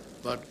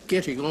 but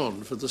getting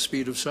on for the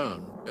speed of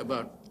sound,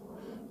 about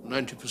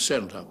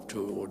 90% up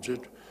towards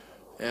it,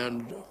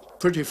 and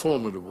pretty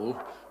formidable,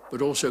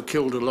 but also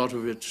killed a lot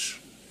of its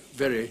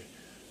very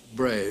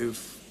brave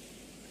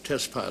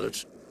test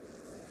pilots.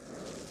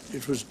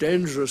 It was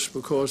dangerous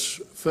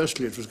because,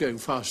 firstly, it was going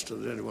faster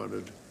than anyone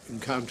had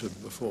encountered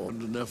before,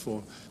 and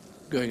therefore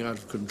going out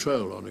of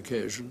control on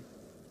occasion.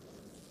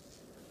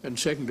 And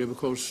secondly,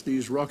 because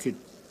these rocket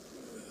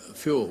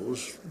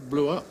fuels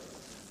blew up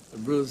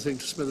and blew the thing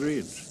to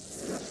smithereens.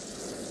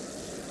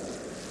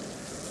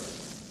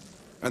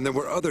 And there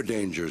were other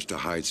dangers to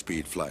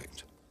high-speed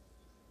flight.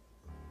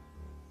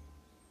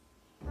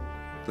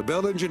 The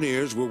Bell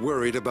engineers were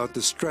worried about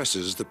the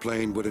stresses the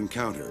plane would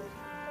encounter.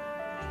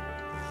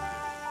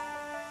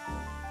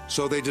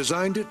 So they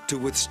designed it to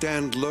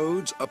withstand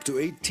loads up to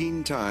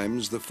 18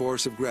 times the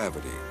force of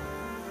gravity,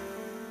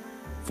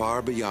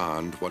 far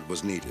beyond what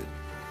was needed.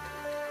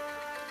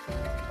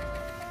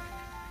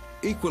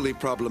 Equally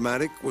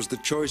problematic was the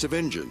choice of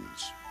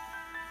engines.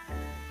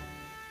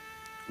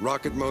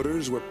 Rocket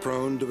motors were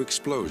prone to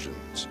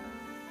explosions,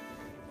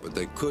 but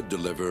they could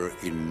deliver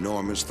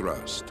enormous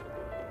thrust.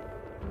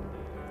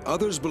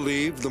 Others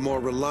believed the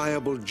more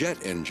reliable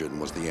jet engine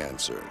was the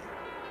answer,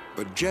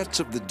 but jets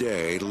of the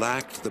day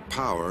lacked the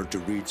power to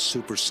reach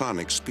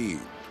supersonic speed,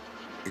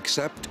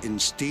 except in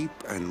steep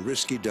and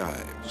risky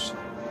dives.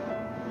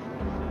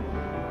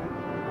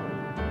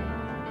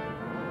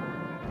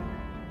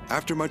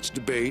 After much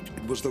debate,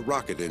 it was the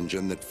rocket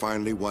engine that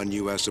finally won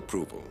U.S.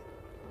 approval.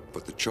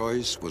 But the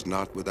choice was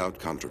not without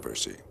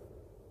controversy.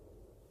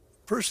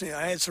 Personally,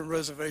 I had some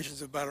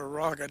reservations about a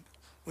rocket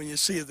when you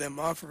see them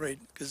operate,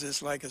 because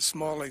it's like a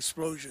small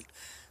explosion.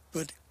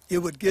 But it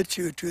would get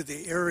you to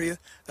the area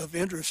of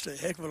interest a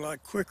heck of a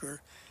lot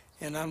quicker,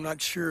 and I'm not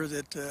sure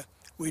that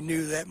we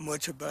knew that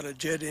much about a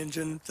jet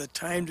engine, the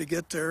time to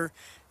get there,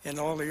 and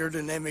all the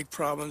aerodynamic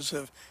problems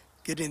of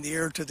getting the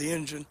air to the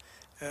engine.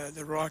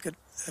 The rocket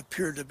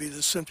appeared to be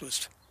the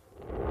simplest.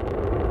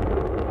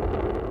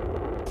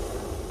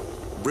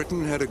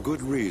 Britain had a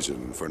good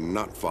reason for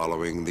not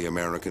following the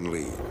American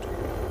lead.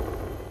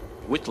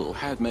 Whittle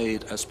had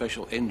made a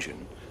special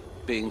engine,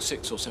 being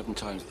 6 or 7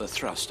 times the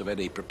thrust of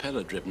any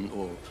propeller-driven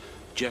or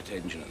jet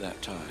engine at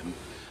that time,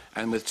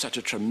 and with such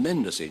a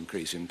tremendous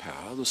increase in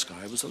power, the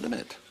sky was the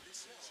limit.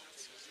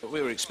 But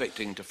we were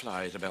expecting to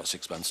fly at about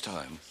 6 months'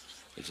 time.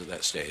 It's at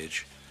that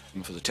stage,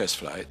 and for the test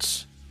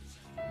flights.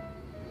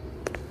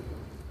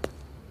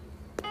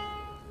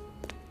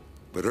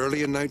 But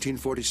early in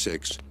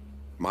 1946,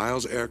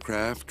 Miles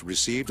Aircraft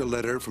received a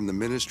letter from the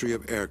Ministry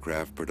of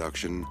Aircraft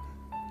Production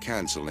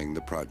canceling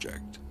the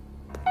project.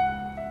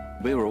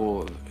 We were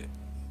all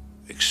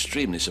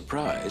extremely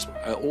surprised.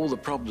 All the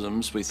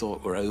problems we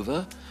thought were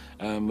over.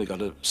 We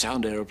got a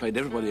sound aeroplane.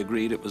 Everybody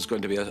agreed it was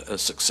going to be a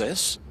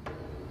success.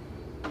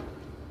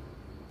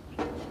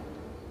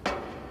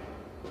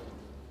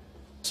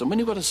 So when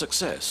you've got a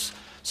success,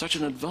 such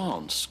an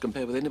advance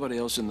compared with anybody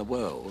else in the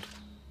world,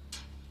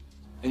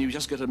 and you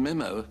just get a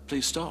memo,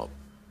 please stop.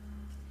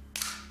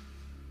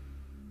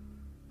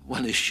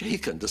 One is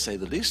shaken, to say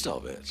the least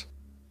of it.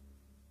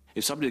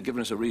 If somebody had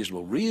given us a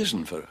reasonable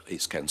reason for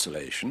its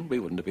cancellation, we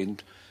wouldn't have been,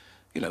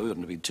 we wouldn't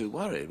have been too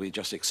worried. We'd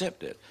just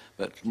accept it.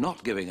 But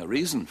not giving a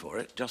reason for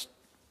it, just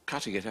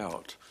cutting it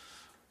out,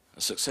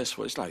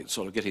 successful, it's like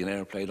sort of getting an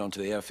airplane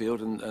onto the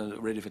airfield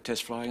and ready for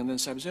test flying, and then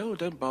somebody says, oh,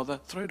 don't bother,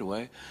 throw it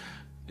away.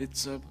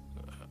 It's,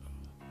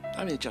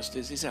 I mean,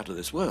 it's out of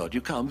this world.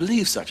 You can't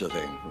believe such a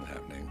thing from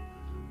happening.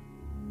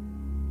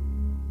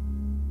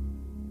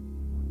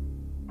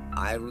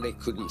 I really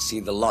couldn't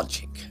see the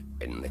logic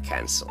in the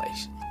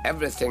cancellation.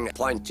 Everything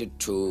pointed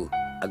to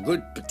a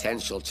good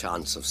potential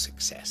chance of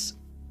success.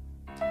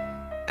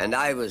 And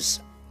I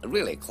was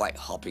really quite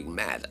hopping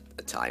mad at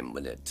the time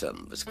when it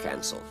was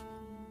cancelled.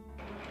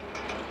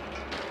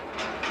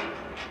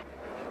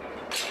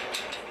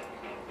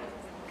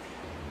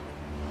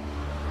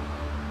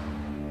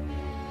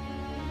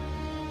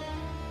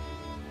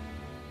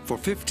 For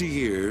 50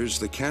 years,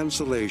 the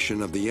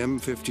cancellation of the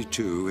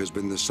M52 has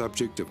been the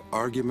subject of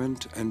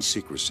argument and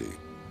secrecy.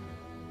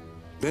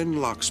 Ben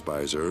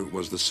Lochspeiser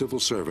was the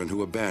civil servant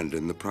who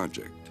abandoned the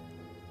project.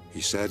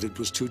 He said it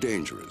was too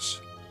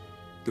dangerous.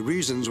 The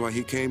reasons why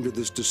he came to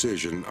this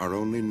decision are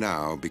only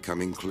now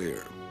becoming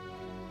clear.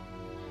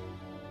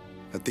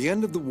 At the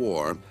end of the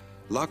war,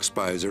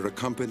 Lochspeiser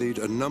accompanied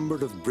a number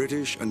of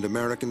British and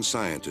American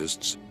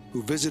scientists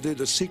who visited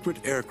a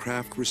secret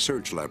aircraft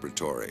research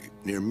laboratory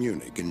near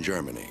Munich in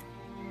Germany.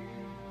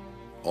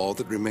 All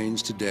that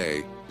remains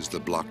today is the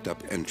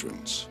blocked-up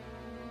entrance.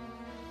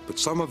 But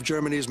some of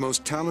Germany's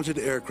most talented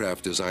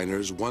aircraft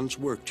designers once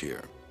worked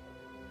here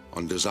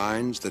on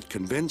designs that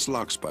convinced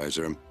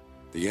Lochspeiser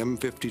the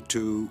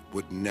M52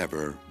 would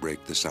never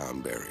break the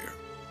sound barrier.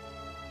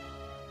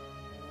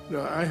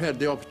 Now, I had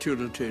the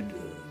opportunity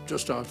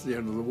just after the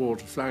end of the war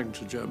to fly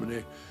to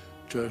Germany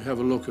to have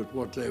a look at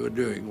what they were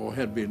doing or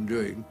had been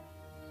doing.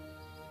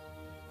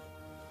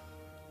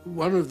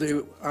 One of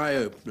the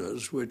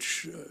eye-openers,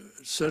 which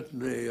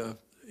certainly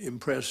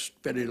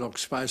impressed Benny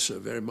Lochspeiser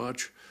very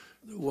much,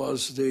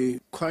 was the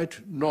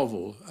quite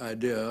novel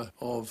idea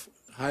of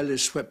highly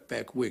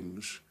swept-back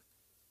wings.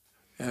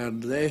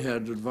 And they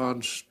had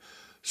advanced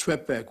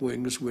swept-back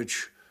wings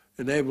which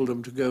enabled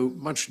them to go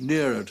much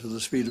nearer to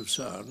the speed of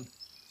sound.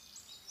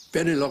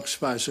 Benny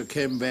Lochspeiser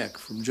came back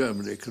from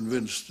Germany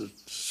convinced that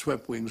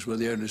swept wings were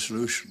the only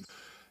solution.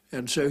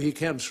 And so he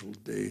cancelled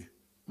the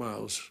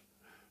Miles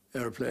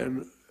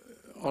airplane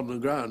on the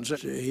grounds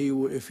that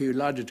if he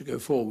allowed it to go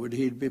forward,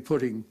 he'd be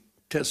putting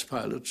test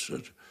pilots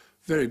at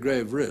very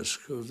grave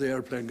risk of the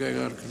airplane going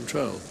out of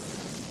control.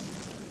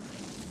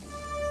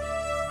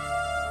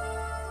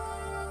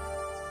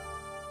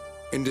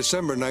 In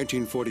December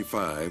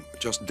 1945,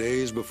 just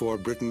days before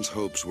Britain's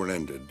hopes were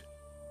ended,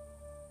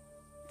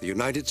 the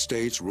United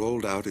States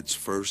rolled out its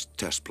first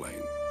test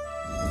plane.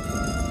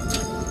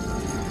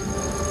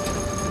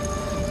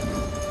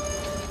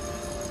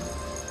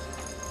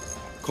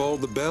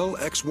 Called the Bell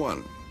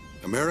X-1,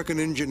 American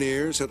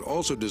engineers had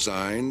also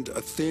designed a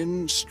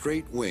thin,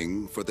 straight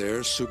wing for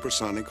their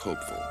supersonic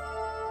hopeful.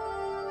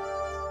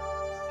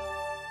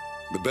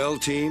 The Bell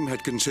team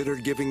had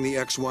considered giving the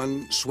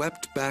X-1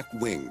 swept-back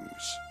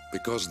wings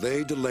because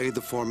they delay the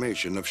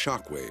formation of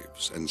shock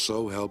waves and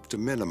so help to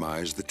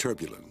minimize the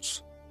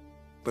turbulence.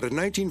 But in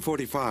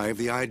 1945,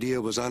 the idea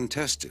was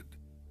untested,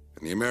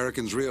 and the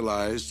Americans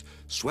realized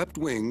swept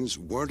wings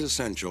weren't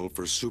essential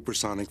for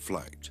supersonic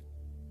flight.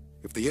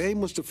 If the aim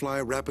was to fly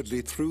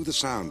rapidly through the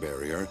sound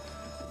barrier,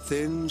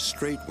 thin,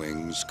 straight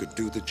wings could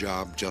do the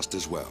job just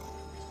as well.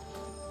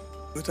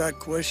 Without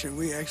question,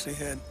 we actually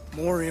had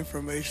more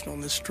information on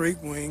the straight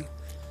wing.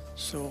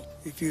 So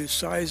if you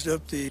sized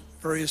up the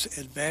various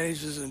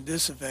advantages and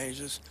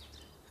disadvantages,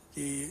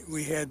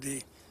 we had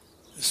the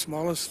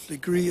smallest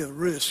degree of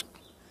risk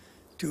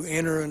to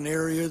enter an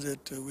area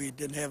that we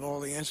didn't have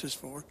all the answers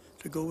for,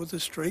 to go with a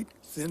straight,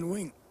 thin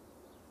wing.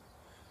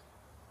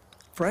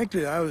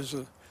 Frankly, I was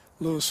a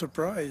little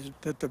surprised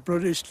that the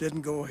British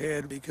didn't go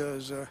ahead,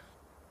 because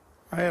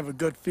I have a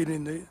gut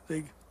feeling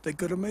they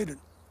could have made it.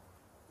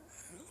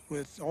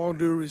 With all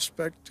due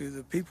respect to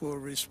the people who are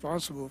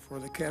responsible for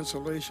the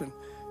cancellation,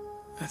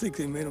 I think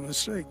they made a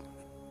mistake.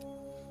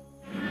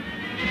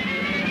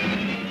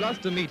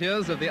 Cluster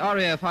meters of the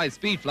RAF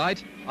high-speed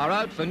flight are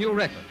out for new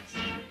records.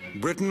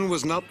 Britain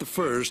was not the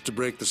first to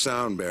break the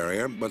sound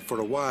barrier, but for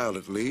a while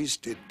at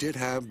least, it did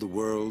have the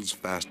world's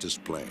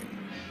fastest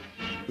plane.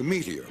 The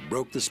Meteor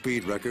broke the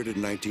speed record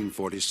in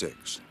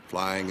 1946,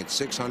 flying at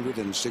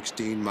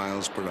 616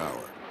 miles per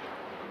hour.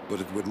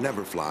 But it would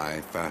never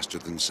fly faster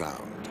than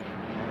sound.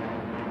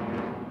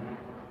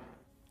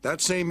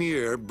 That same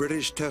year,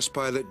 British test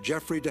pilot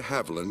Geoffrey de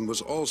Havilland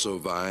was also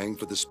vying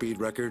for the speed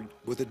record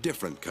with a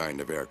different kind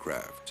of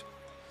aircraft.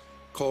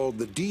 Called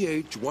the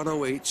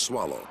DH-108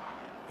 Swallow,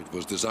 it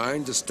was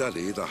designed to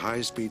study the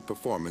high-speed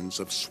performance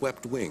of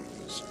swept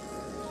wings.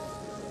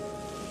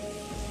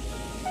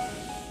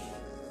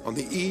 On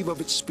the eve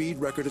of its speed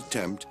record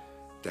attempt,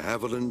 de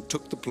Havilland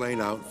took the plane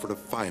out for a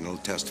final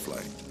test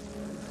flight.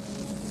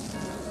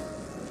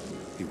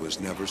 He was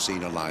never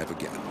seen alive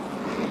again.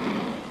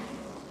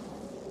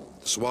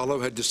 The Swallow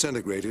had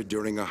disintegrated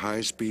during a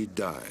high-speed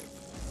dive.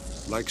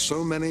 Like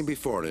so many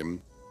before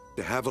him,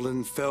 de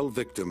Havilland fell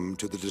victim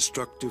to the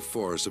destructive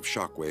force of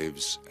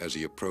shockwaves as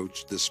he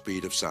approached the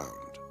speed of sound.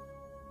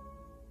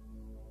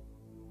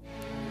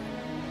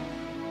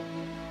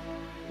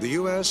 The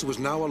U.S. was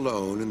now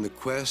alone in the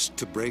quest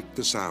to break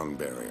the sound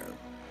barrier.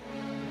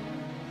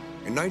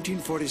 In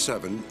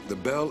 1947, the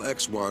Bell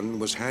X-1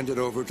 was handed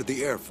over to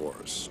the Air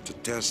Force to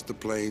test the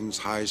plane's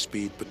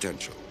high-speed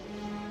potential.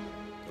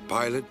 The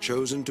pilot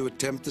chosen to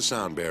attempt the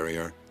sound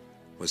barrier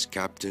was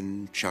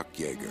Captain Chuck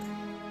Yeager.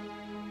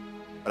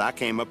 But I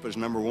came up as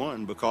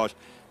 #1 because,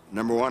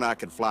 #1, I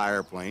could fly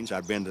airplanes.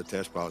 I'd been to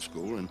test pilot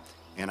school,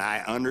 and I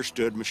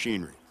understood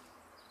machinery.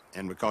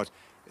 And because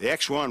the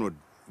X-1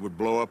 would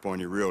blow up on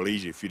you real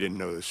easy if you didn't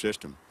know the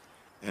system.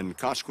 And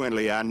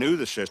consequently, I knew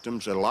the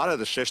systems. A lot of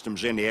the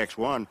systems in the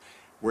X-1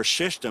 were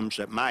systems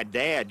that my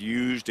dad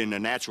used in the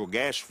natural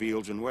gas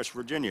fields in West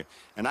Virginia.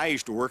 And I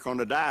used to work on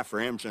the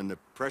diaphragms and the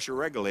pressure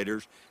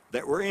regulators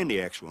that were in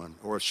the X-1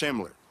 or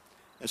similar.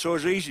 And so it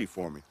was easy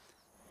for me.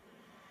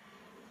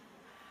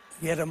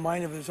 He had a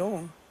mind of his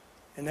own,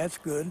 and that's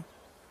good.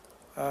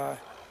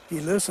 He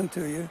listened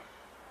to you,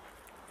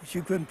 but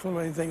you couldn't pull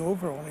anything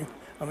over on him.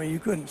 I mean, you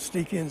couldn't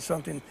sneak in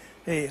something,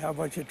 hey, how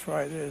about you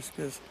try this,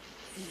 because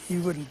he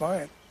wouldn't buy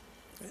it.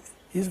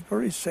 He's a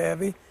pretty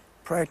savvy,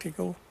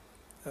 practical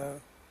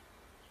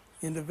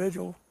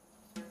individual.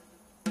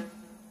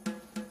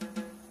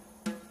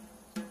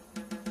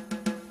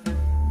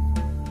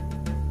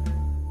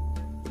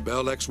 The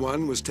Bell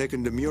X-1 was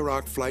taken to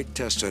Muroc Flight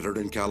Test Center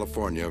in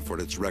California for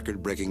its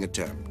record-breaking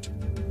attempt.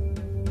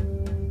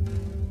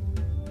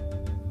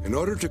 In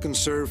order to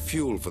conserve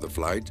fuel for the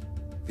flight,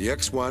 the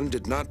X-1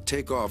 did not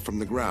take off from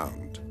the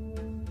ground.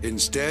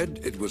 Instead,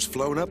 it was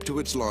flown up to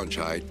its launch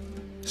height,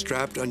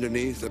 strapped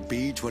underneath a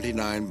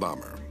B-29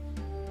 bomber.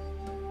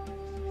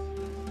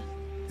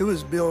 It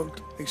was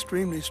built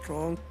extremely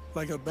strong,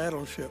 like a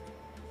battleship,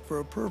 for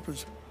a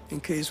purpose, in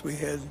case we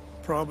had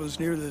problems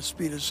near the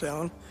speed of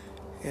sound.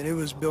 And it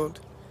was built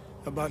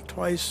about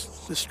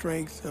twice the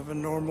strength of a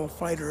normal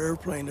fighter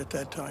airplane at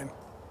that time.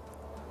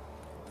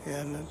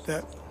 And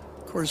that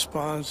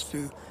corresponds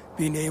to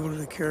being able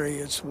to carry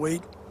its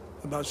weight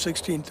about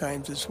 16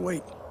 times its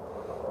weight,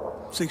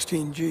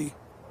 16 G.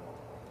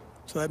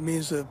 So that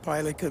means the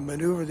pilot can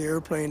maneuver the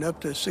airplane up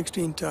to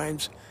 16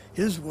 times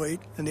his weight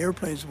and the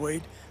airplane's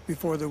weight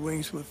before the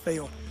wings would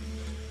fail.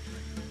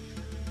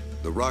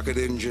 The rocket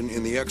engine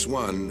in the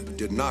X-1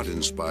 did not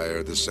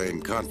inspire the same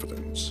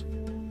confidence.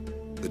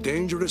 The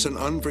dangerous and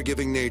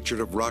unforgiving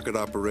nature of rocket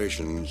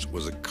operations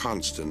was a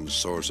constant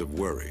source of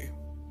worry.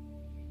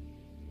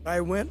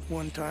 I went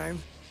one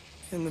time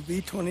in the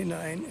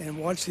B-29 and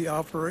watched the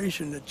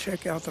operation to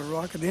check out the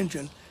rocket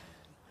engine.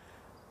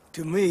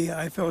 To me,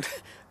 I felt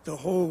the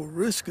whole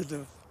risk of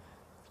the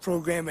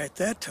program at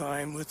that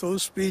time, with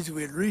those speeds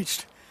we had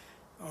reached,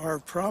 Our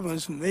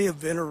problems may have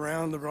been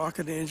around the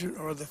rocket engine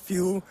or the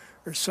fuel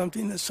or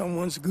something that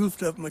someone's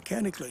goofed up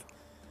mechanically.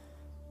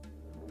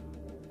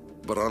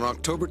 But on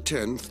October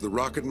 10th, the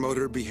rocket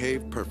motor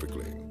behaved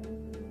perfectly.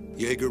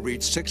 Yeager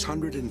reached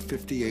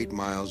 658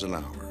 miles an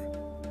hour.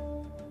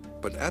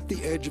 But at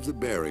the edge of the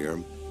barrier,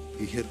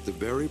 he hit the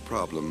very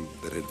problem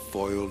that had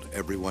foiled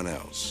everyone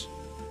else.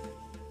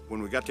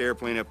 When we got the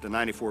airplane up to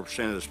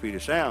 94% of the speed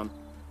of sound,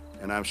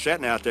 and I'm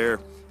sitting out there,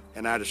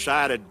 and I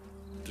decided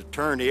to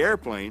turn the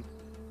airplane,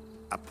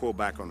 I pulled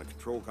back on the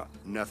control column.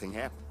 Nothing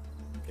happened.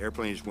 The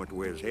airplane just went the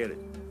way it was headed.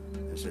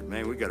 I said,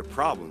 man, we got a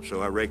problem.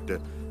 So I raked the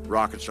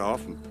rockets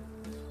off and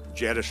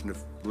jettisoned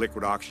the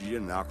liquid oxygen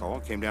and alcohol,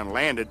 and came down and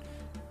landed,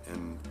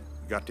 and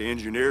got the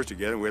engineers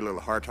together, and we had a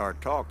little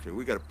heart-to-heart talk. So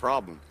we got a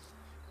problem.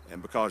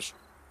 And because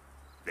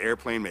the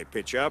airplane may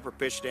pitch up or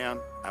pitch down,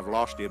 I've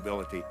lost the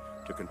ability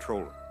to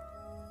control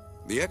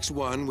it. The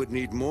X-1 would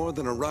need more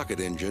than a rocket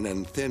engine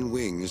and thin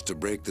wings to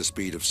break the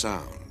speed of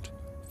sound.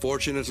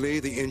 Fortunately,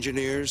 the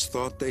engineers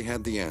thought they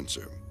had the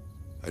answer: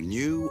 a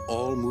new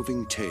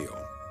all-moving tail.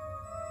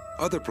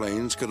 Other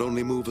planes could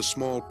only move a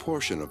small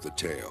portion of the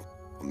tail.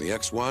 On the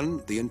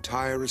X-1, the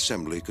entire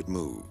assembly could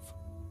move.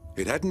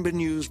 It hadn't been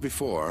used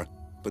before,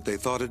 but they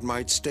thought it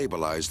might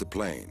stabilize the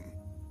plane.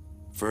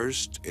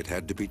 First, it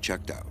had to be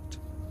checked out.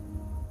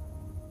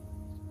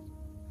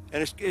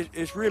 And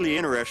it's really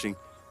interesting.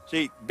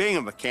 See, being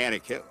a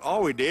mechanic,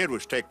 all we did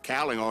was take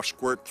cowling off,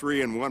 squirt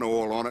 3-in-1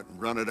 oil on it, and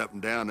run it up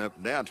and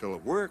down till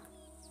it worked.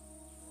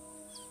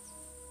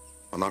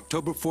 On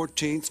October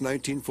 14th,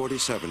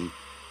 1947,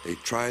 they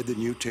tried the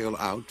new tail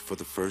out for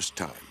the first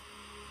time.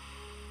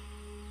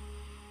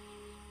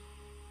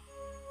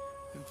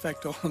 In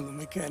fact, all of the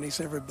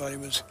mechanics, everybody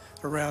was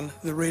around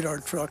the radar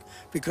truck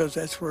because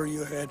that's where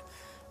you had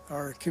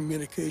our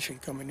communication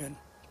coming in.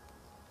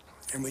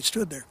 And we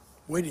stood there,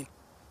 waiting,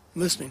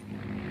 listening.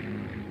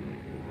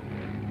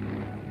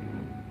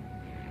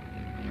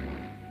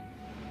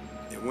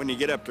 When you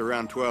get up to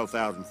around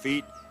 12,000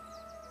 feet,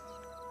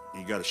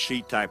 you got a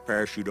seat-type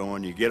parachute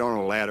on, you get on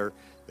a ladder,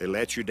 they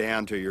let you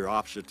down till you're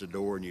opposite the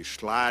door, and you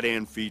slide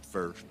in feet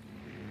first.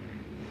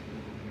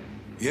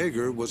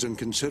 Yeager was in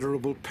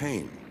considerable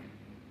pain.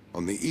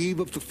 On the eve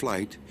of the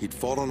flight, he'd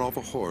fallen off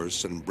a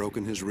horse and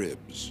broken his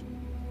ribs.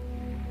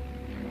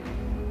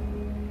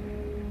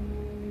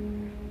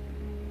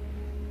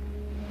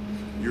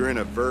 You're in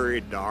a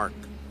very dark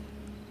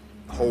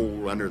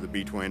hole under the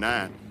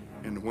B-29.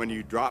 And when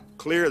you drop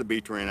clear of the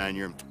B-29,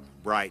 you're in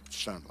bright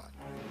sunlight.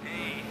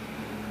 8,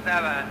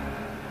 7,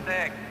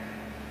 6,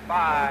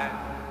 5,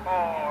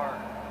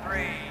 4,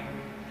 3,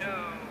 2,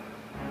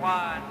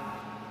 1.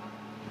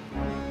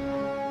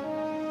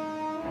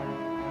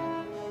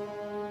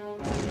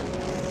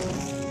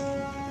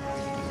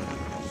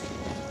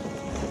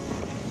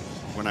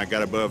 When I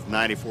got above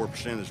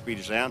 94% of the speed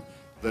of sound,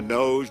 the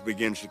nose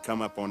begins to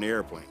come up on the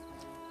airplane.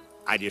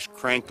 I just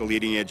cranked the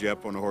leading edge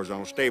up on the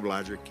horizontal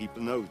stabilizer to keep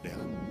the nose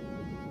down.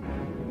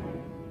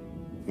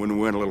 When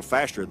we went a little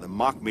faster, the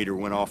Mach meter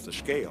went off the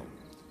scale.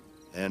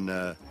 And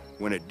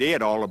when it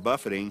did, all the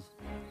buffeting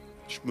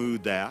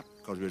smoothed out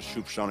because it was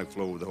supersonic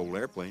flow with the whole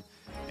airplane.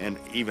 And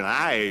even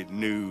I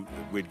knew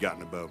that we'd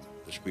gotten above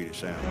the speed of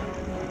sound.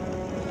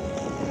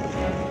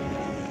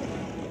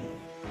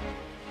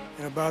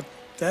 And about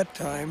that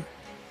time,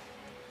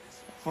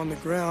 on the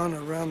ground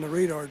around the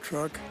radar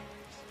truck,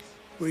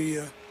 we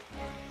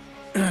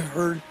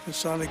heard the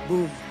sonic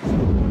boom.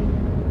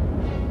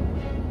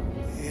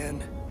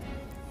 And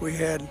we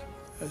had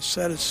a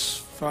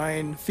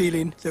satisfying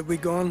feeling that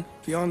we'd gone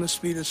beyond the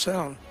speed of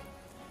sound.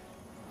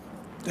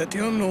 That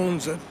the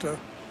unknowns that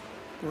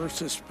were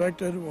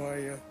suspected,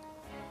 why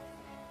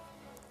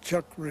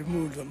Chuck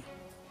removed them.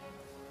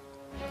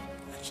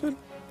 That's it.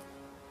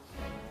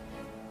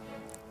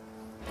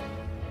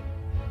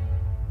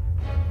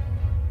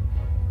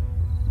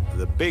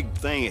 The big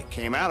thing that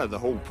came out of the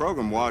whole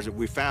program was that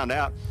we found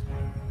out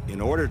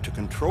in order to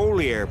control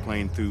the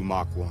airplane through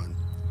Mach 1,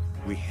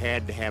 we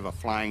had to have a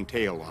flying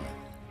tail on it.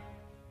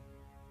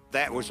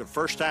 That was the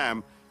first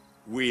time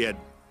we had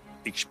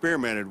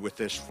experimented with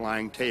this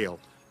flying tail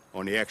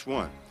on the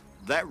X-1.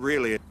 That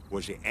really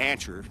was the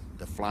answer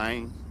to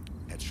flying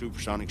at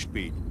supersonic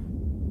speed.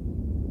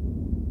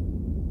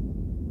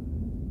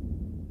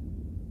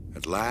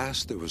 At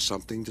last, there was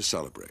something to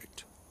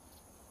celebrate.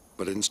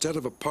 But instead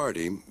of a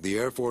party, the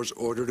Air Force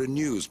ordered a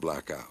news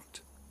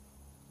blackout.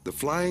 The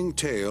flying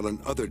tail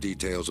and other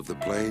details of the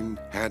plane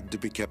had to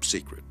be kept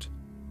secret.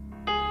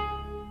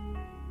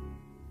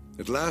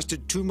 It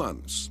lasted 2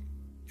 months.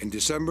 In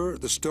December,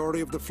 the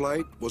story of the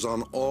flight was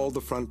on all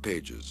the front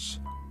pages.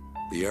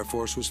 The Air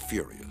Force was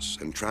furious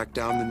and tracked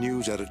down the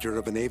news editor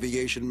of an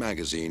aviation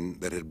magazine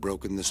that had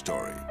broken the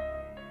story.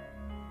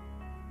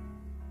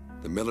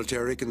 The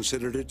military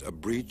considered it a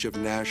breach of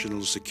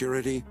national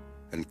security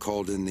and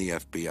called in the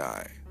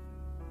FBI.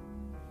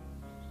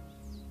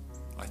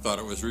 I thought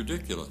it was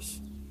ridiculous.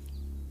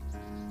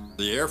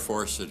 The Air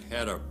Force had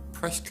had a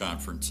press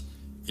conference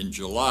in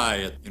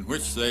July in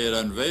which they had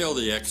unveiled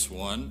the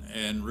X-1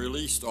 and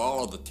released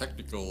all of the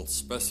technical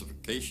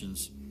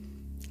specifications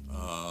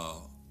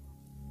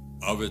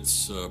of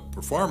its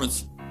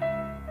performance.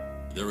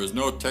 There was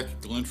no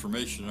technical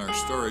information in our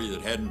story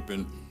that hadn't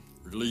been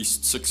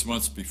released 6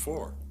 months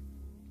before.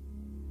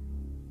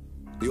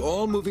 The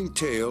all-moving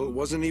tail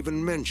wasn't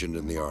even mentioned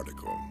in the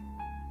article.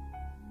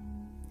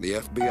 The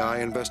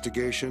FBI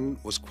investigation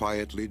was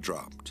quietly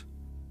dropped.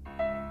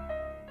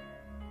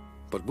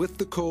 But with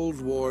the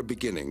Cold War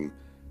beginning,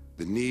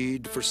 the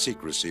need for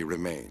secrecy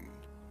remained.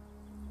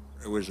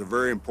 It was a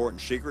very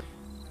important secret.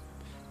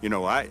 You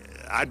know,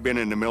 I'd been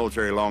in the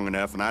military long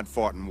enough, and I'd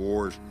fought in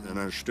wars and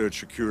understood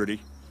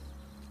security,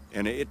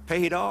 and it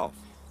paid off.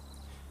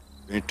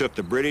 It took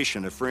the British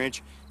and the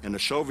French and the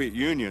Soviet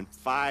Union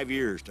 5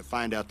 years to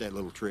find out that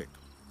little trick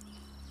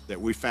that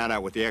we found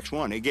out with the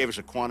X-1. It gave us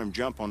a quantum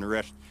jump on the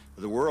rest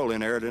of the world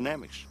in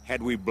aerodynamics.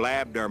 Had we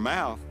blabbed our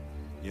mouth,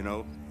 you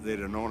know, they'd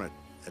have known it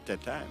at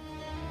that time.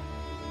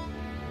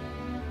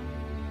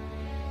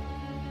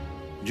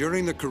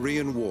 During the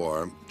Korean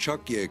War,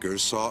 Chuck Yeager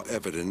saw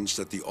evidence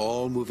that the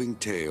all-moving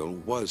tail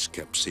was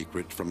kept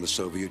secret from the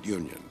Soviet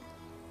Union.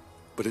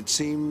 But it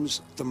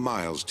seems the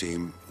Miles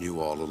team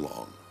knew all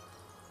along.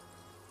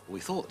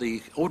 We thought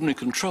the ordinary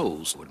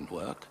controls wouldn't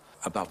work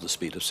above the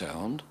speed of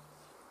sound.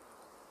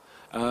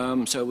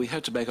 So we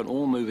had to make an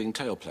all-moving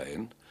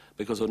tailplane,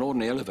 because an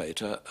ordinary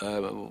elevator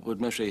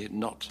would mostly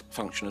not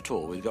function at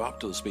all. We'd go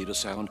up to the speed of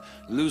sound,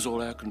 lose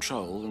all our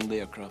control, and the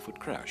aircraft would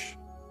crash.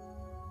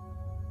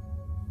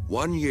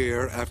 1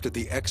 year after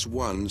the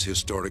X-1's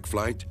historic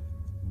flight,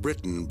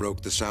 Britain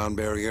broke the sound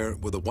barrier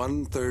with a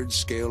 1/3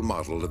 scale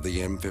model of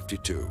the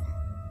M52.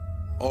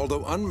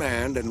 Although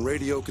unmanned and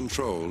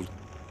radio-controlled,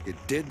 it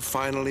did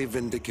finally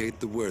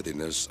vindicate the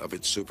worthiness of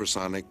its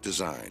supersonic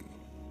design.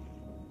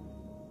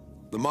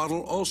 The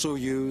model also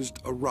used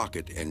a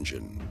rocket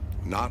engine,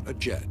 not a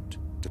jet,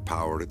 to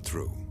power it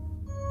through.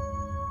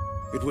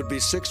 It would be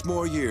 6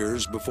 more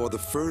years before the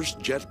first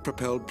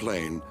jet-propelled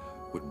plane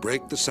would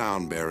break the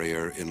sound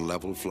barrier in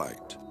level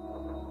flight.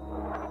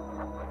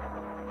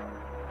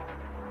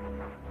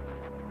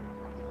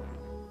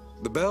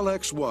 The Bell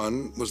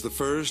X-1 was the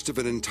first of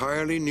an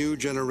entirely new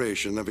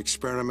generation of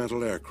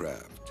experimental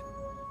aircraft.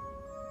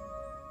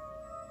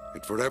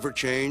 It forever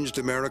changed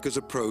America's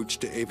approach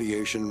to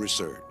aviation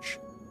research,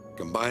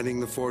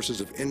 combining the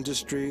forces of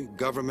industry,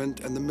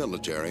 government, and the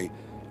military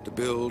to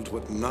build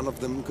what none of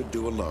them could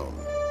do alone.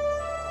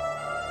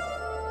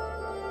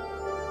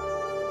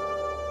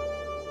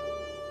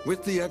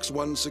 With the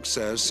X-1's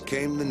success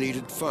came the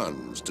needed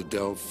funds to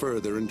delve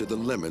further into the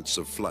limits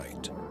of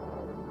flight,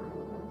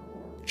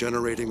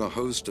 generating a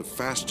host of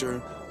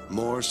faster,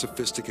 more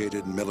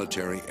sophisticated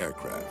military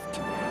aircraft.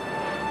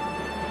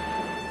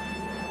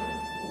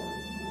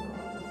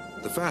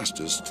 The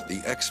fastest,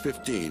 the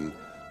X-15,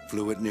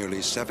 flew at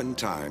nearly 7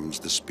 times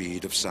the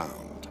speed of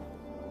sound.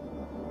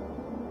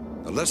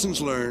 The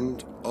lessons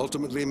learned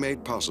ultimately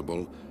made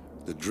possible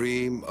the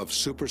dream of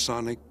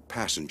supersonic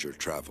passenger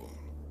travel.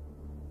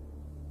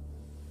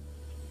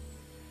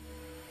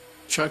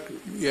 Chuck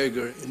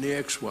Yeager in the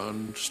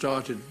X-1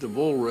 started the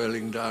ball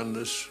railing down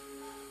this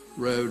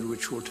road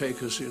which will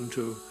take us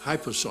into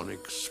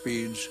hypersonic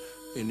speeds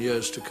in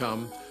years to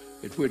come,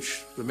 at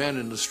which the man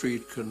in the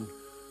street can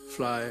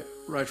fly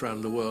right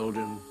around the world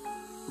in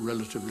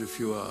relatively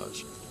few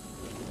hours.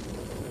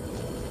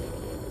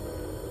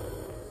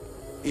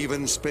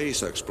 Even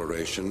space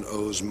exploration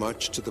owes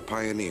much to the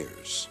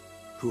pioneers,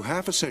 who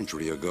half a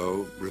century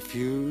ago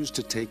refused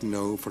to take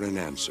no for an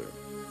answer.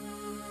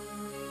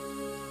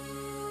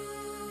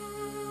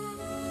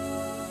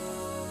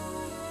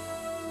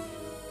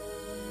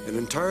 An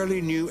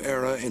entirely new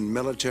era in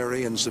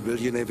military and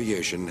civilian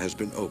aviation has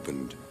been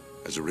opened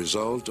as a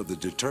result of the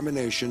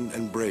determination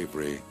and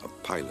bravery of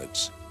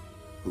pilots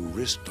who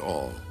risked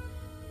all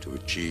to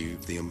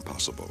achieve the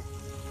impossible.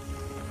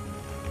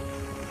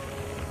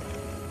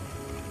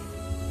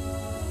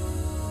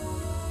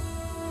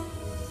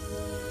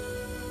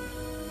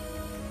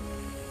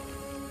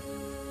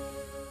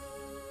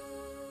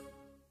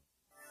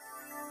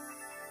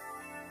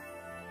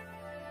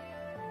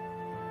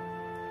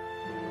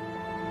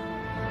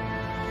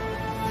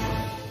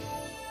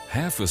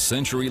 Half a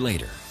century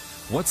later,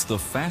 what's the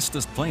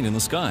fastest plane in the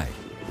sky,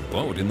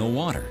 boat in the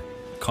water,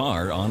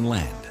 car on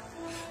land?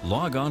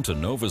 Log on to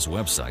NOVA's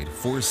website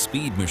for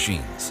Speed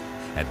Machines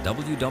at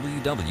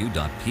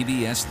www.pbs.org.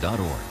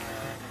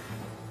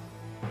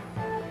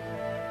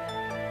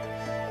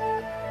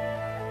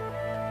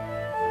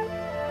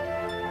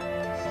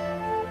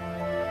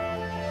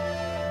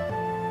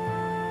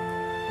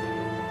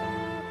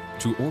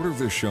 To order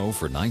the show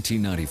for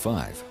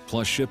 $19.95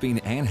 plus shipping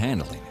and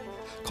handling,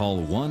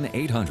 call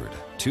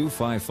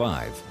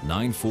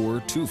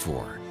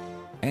 1-800-255-9424.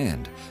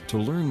 And to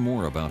learn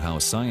more about how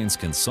science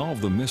can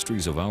solve the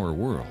mysteries of our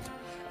world,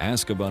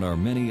 ask about our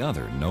many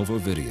other NOVA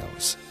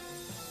videos.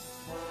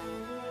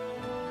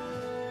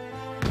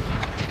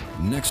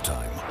 Next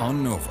time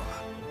on NOVA,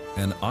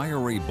 an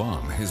IRA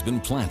bomb has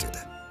been planted.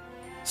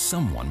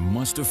 Someone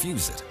must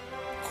defuse it,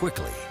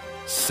 quickly,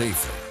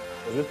 safely.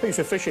 There's a piece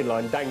of fishing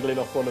line dangling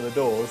off one of the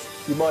doors.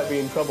 You might be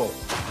in trouble.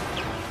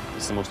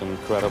 It's the most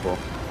incredible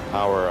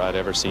power I'd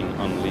ever seen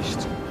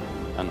unleashed,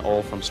 and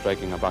all from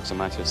striking a box of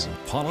matches.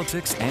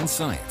 Politics and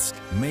science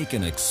make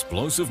an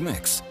explosive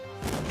mix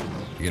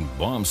in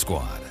Bomb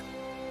Squad.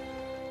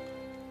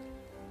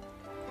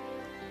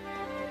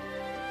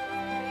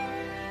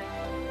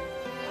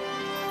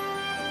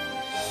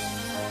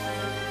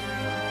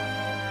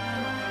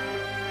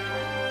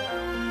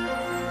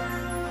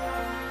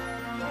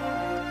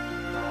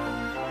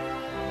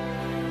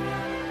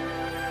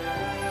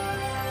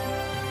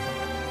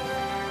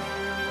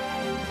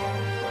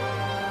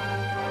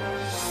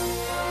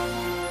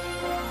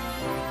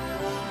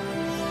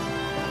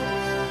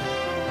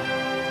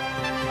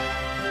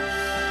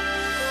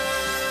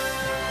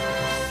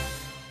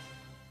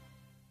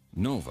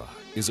 Nova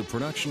is a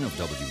production of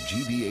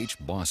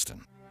WGBH Boston.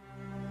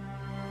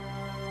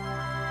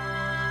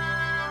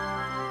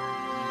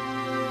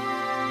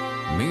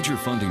 Major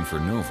funding for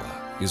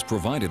Nova is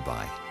provided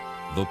by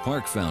the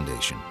Park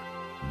Foundation,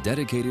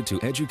 dedicated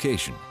to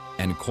education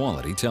and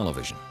quality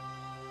television,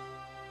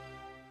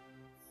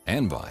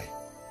 and by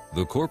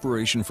the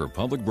Corporation for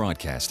Public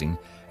Broadcasting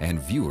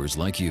and viewers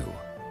like you.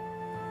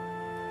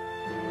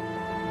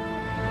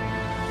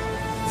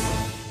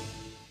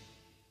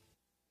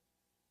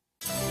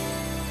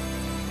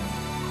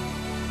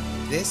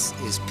 This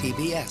is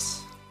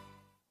PBS.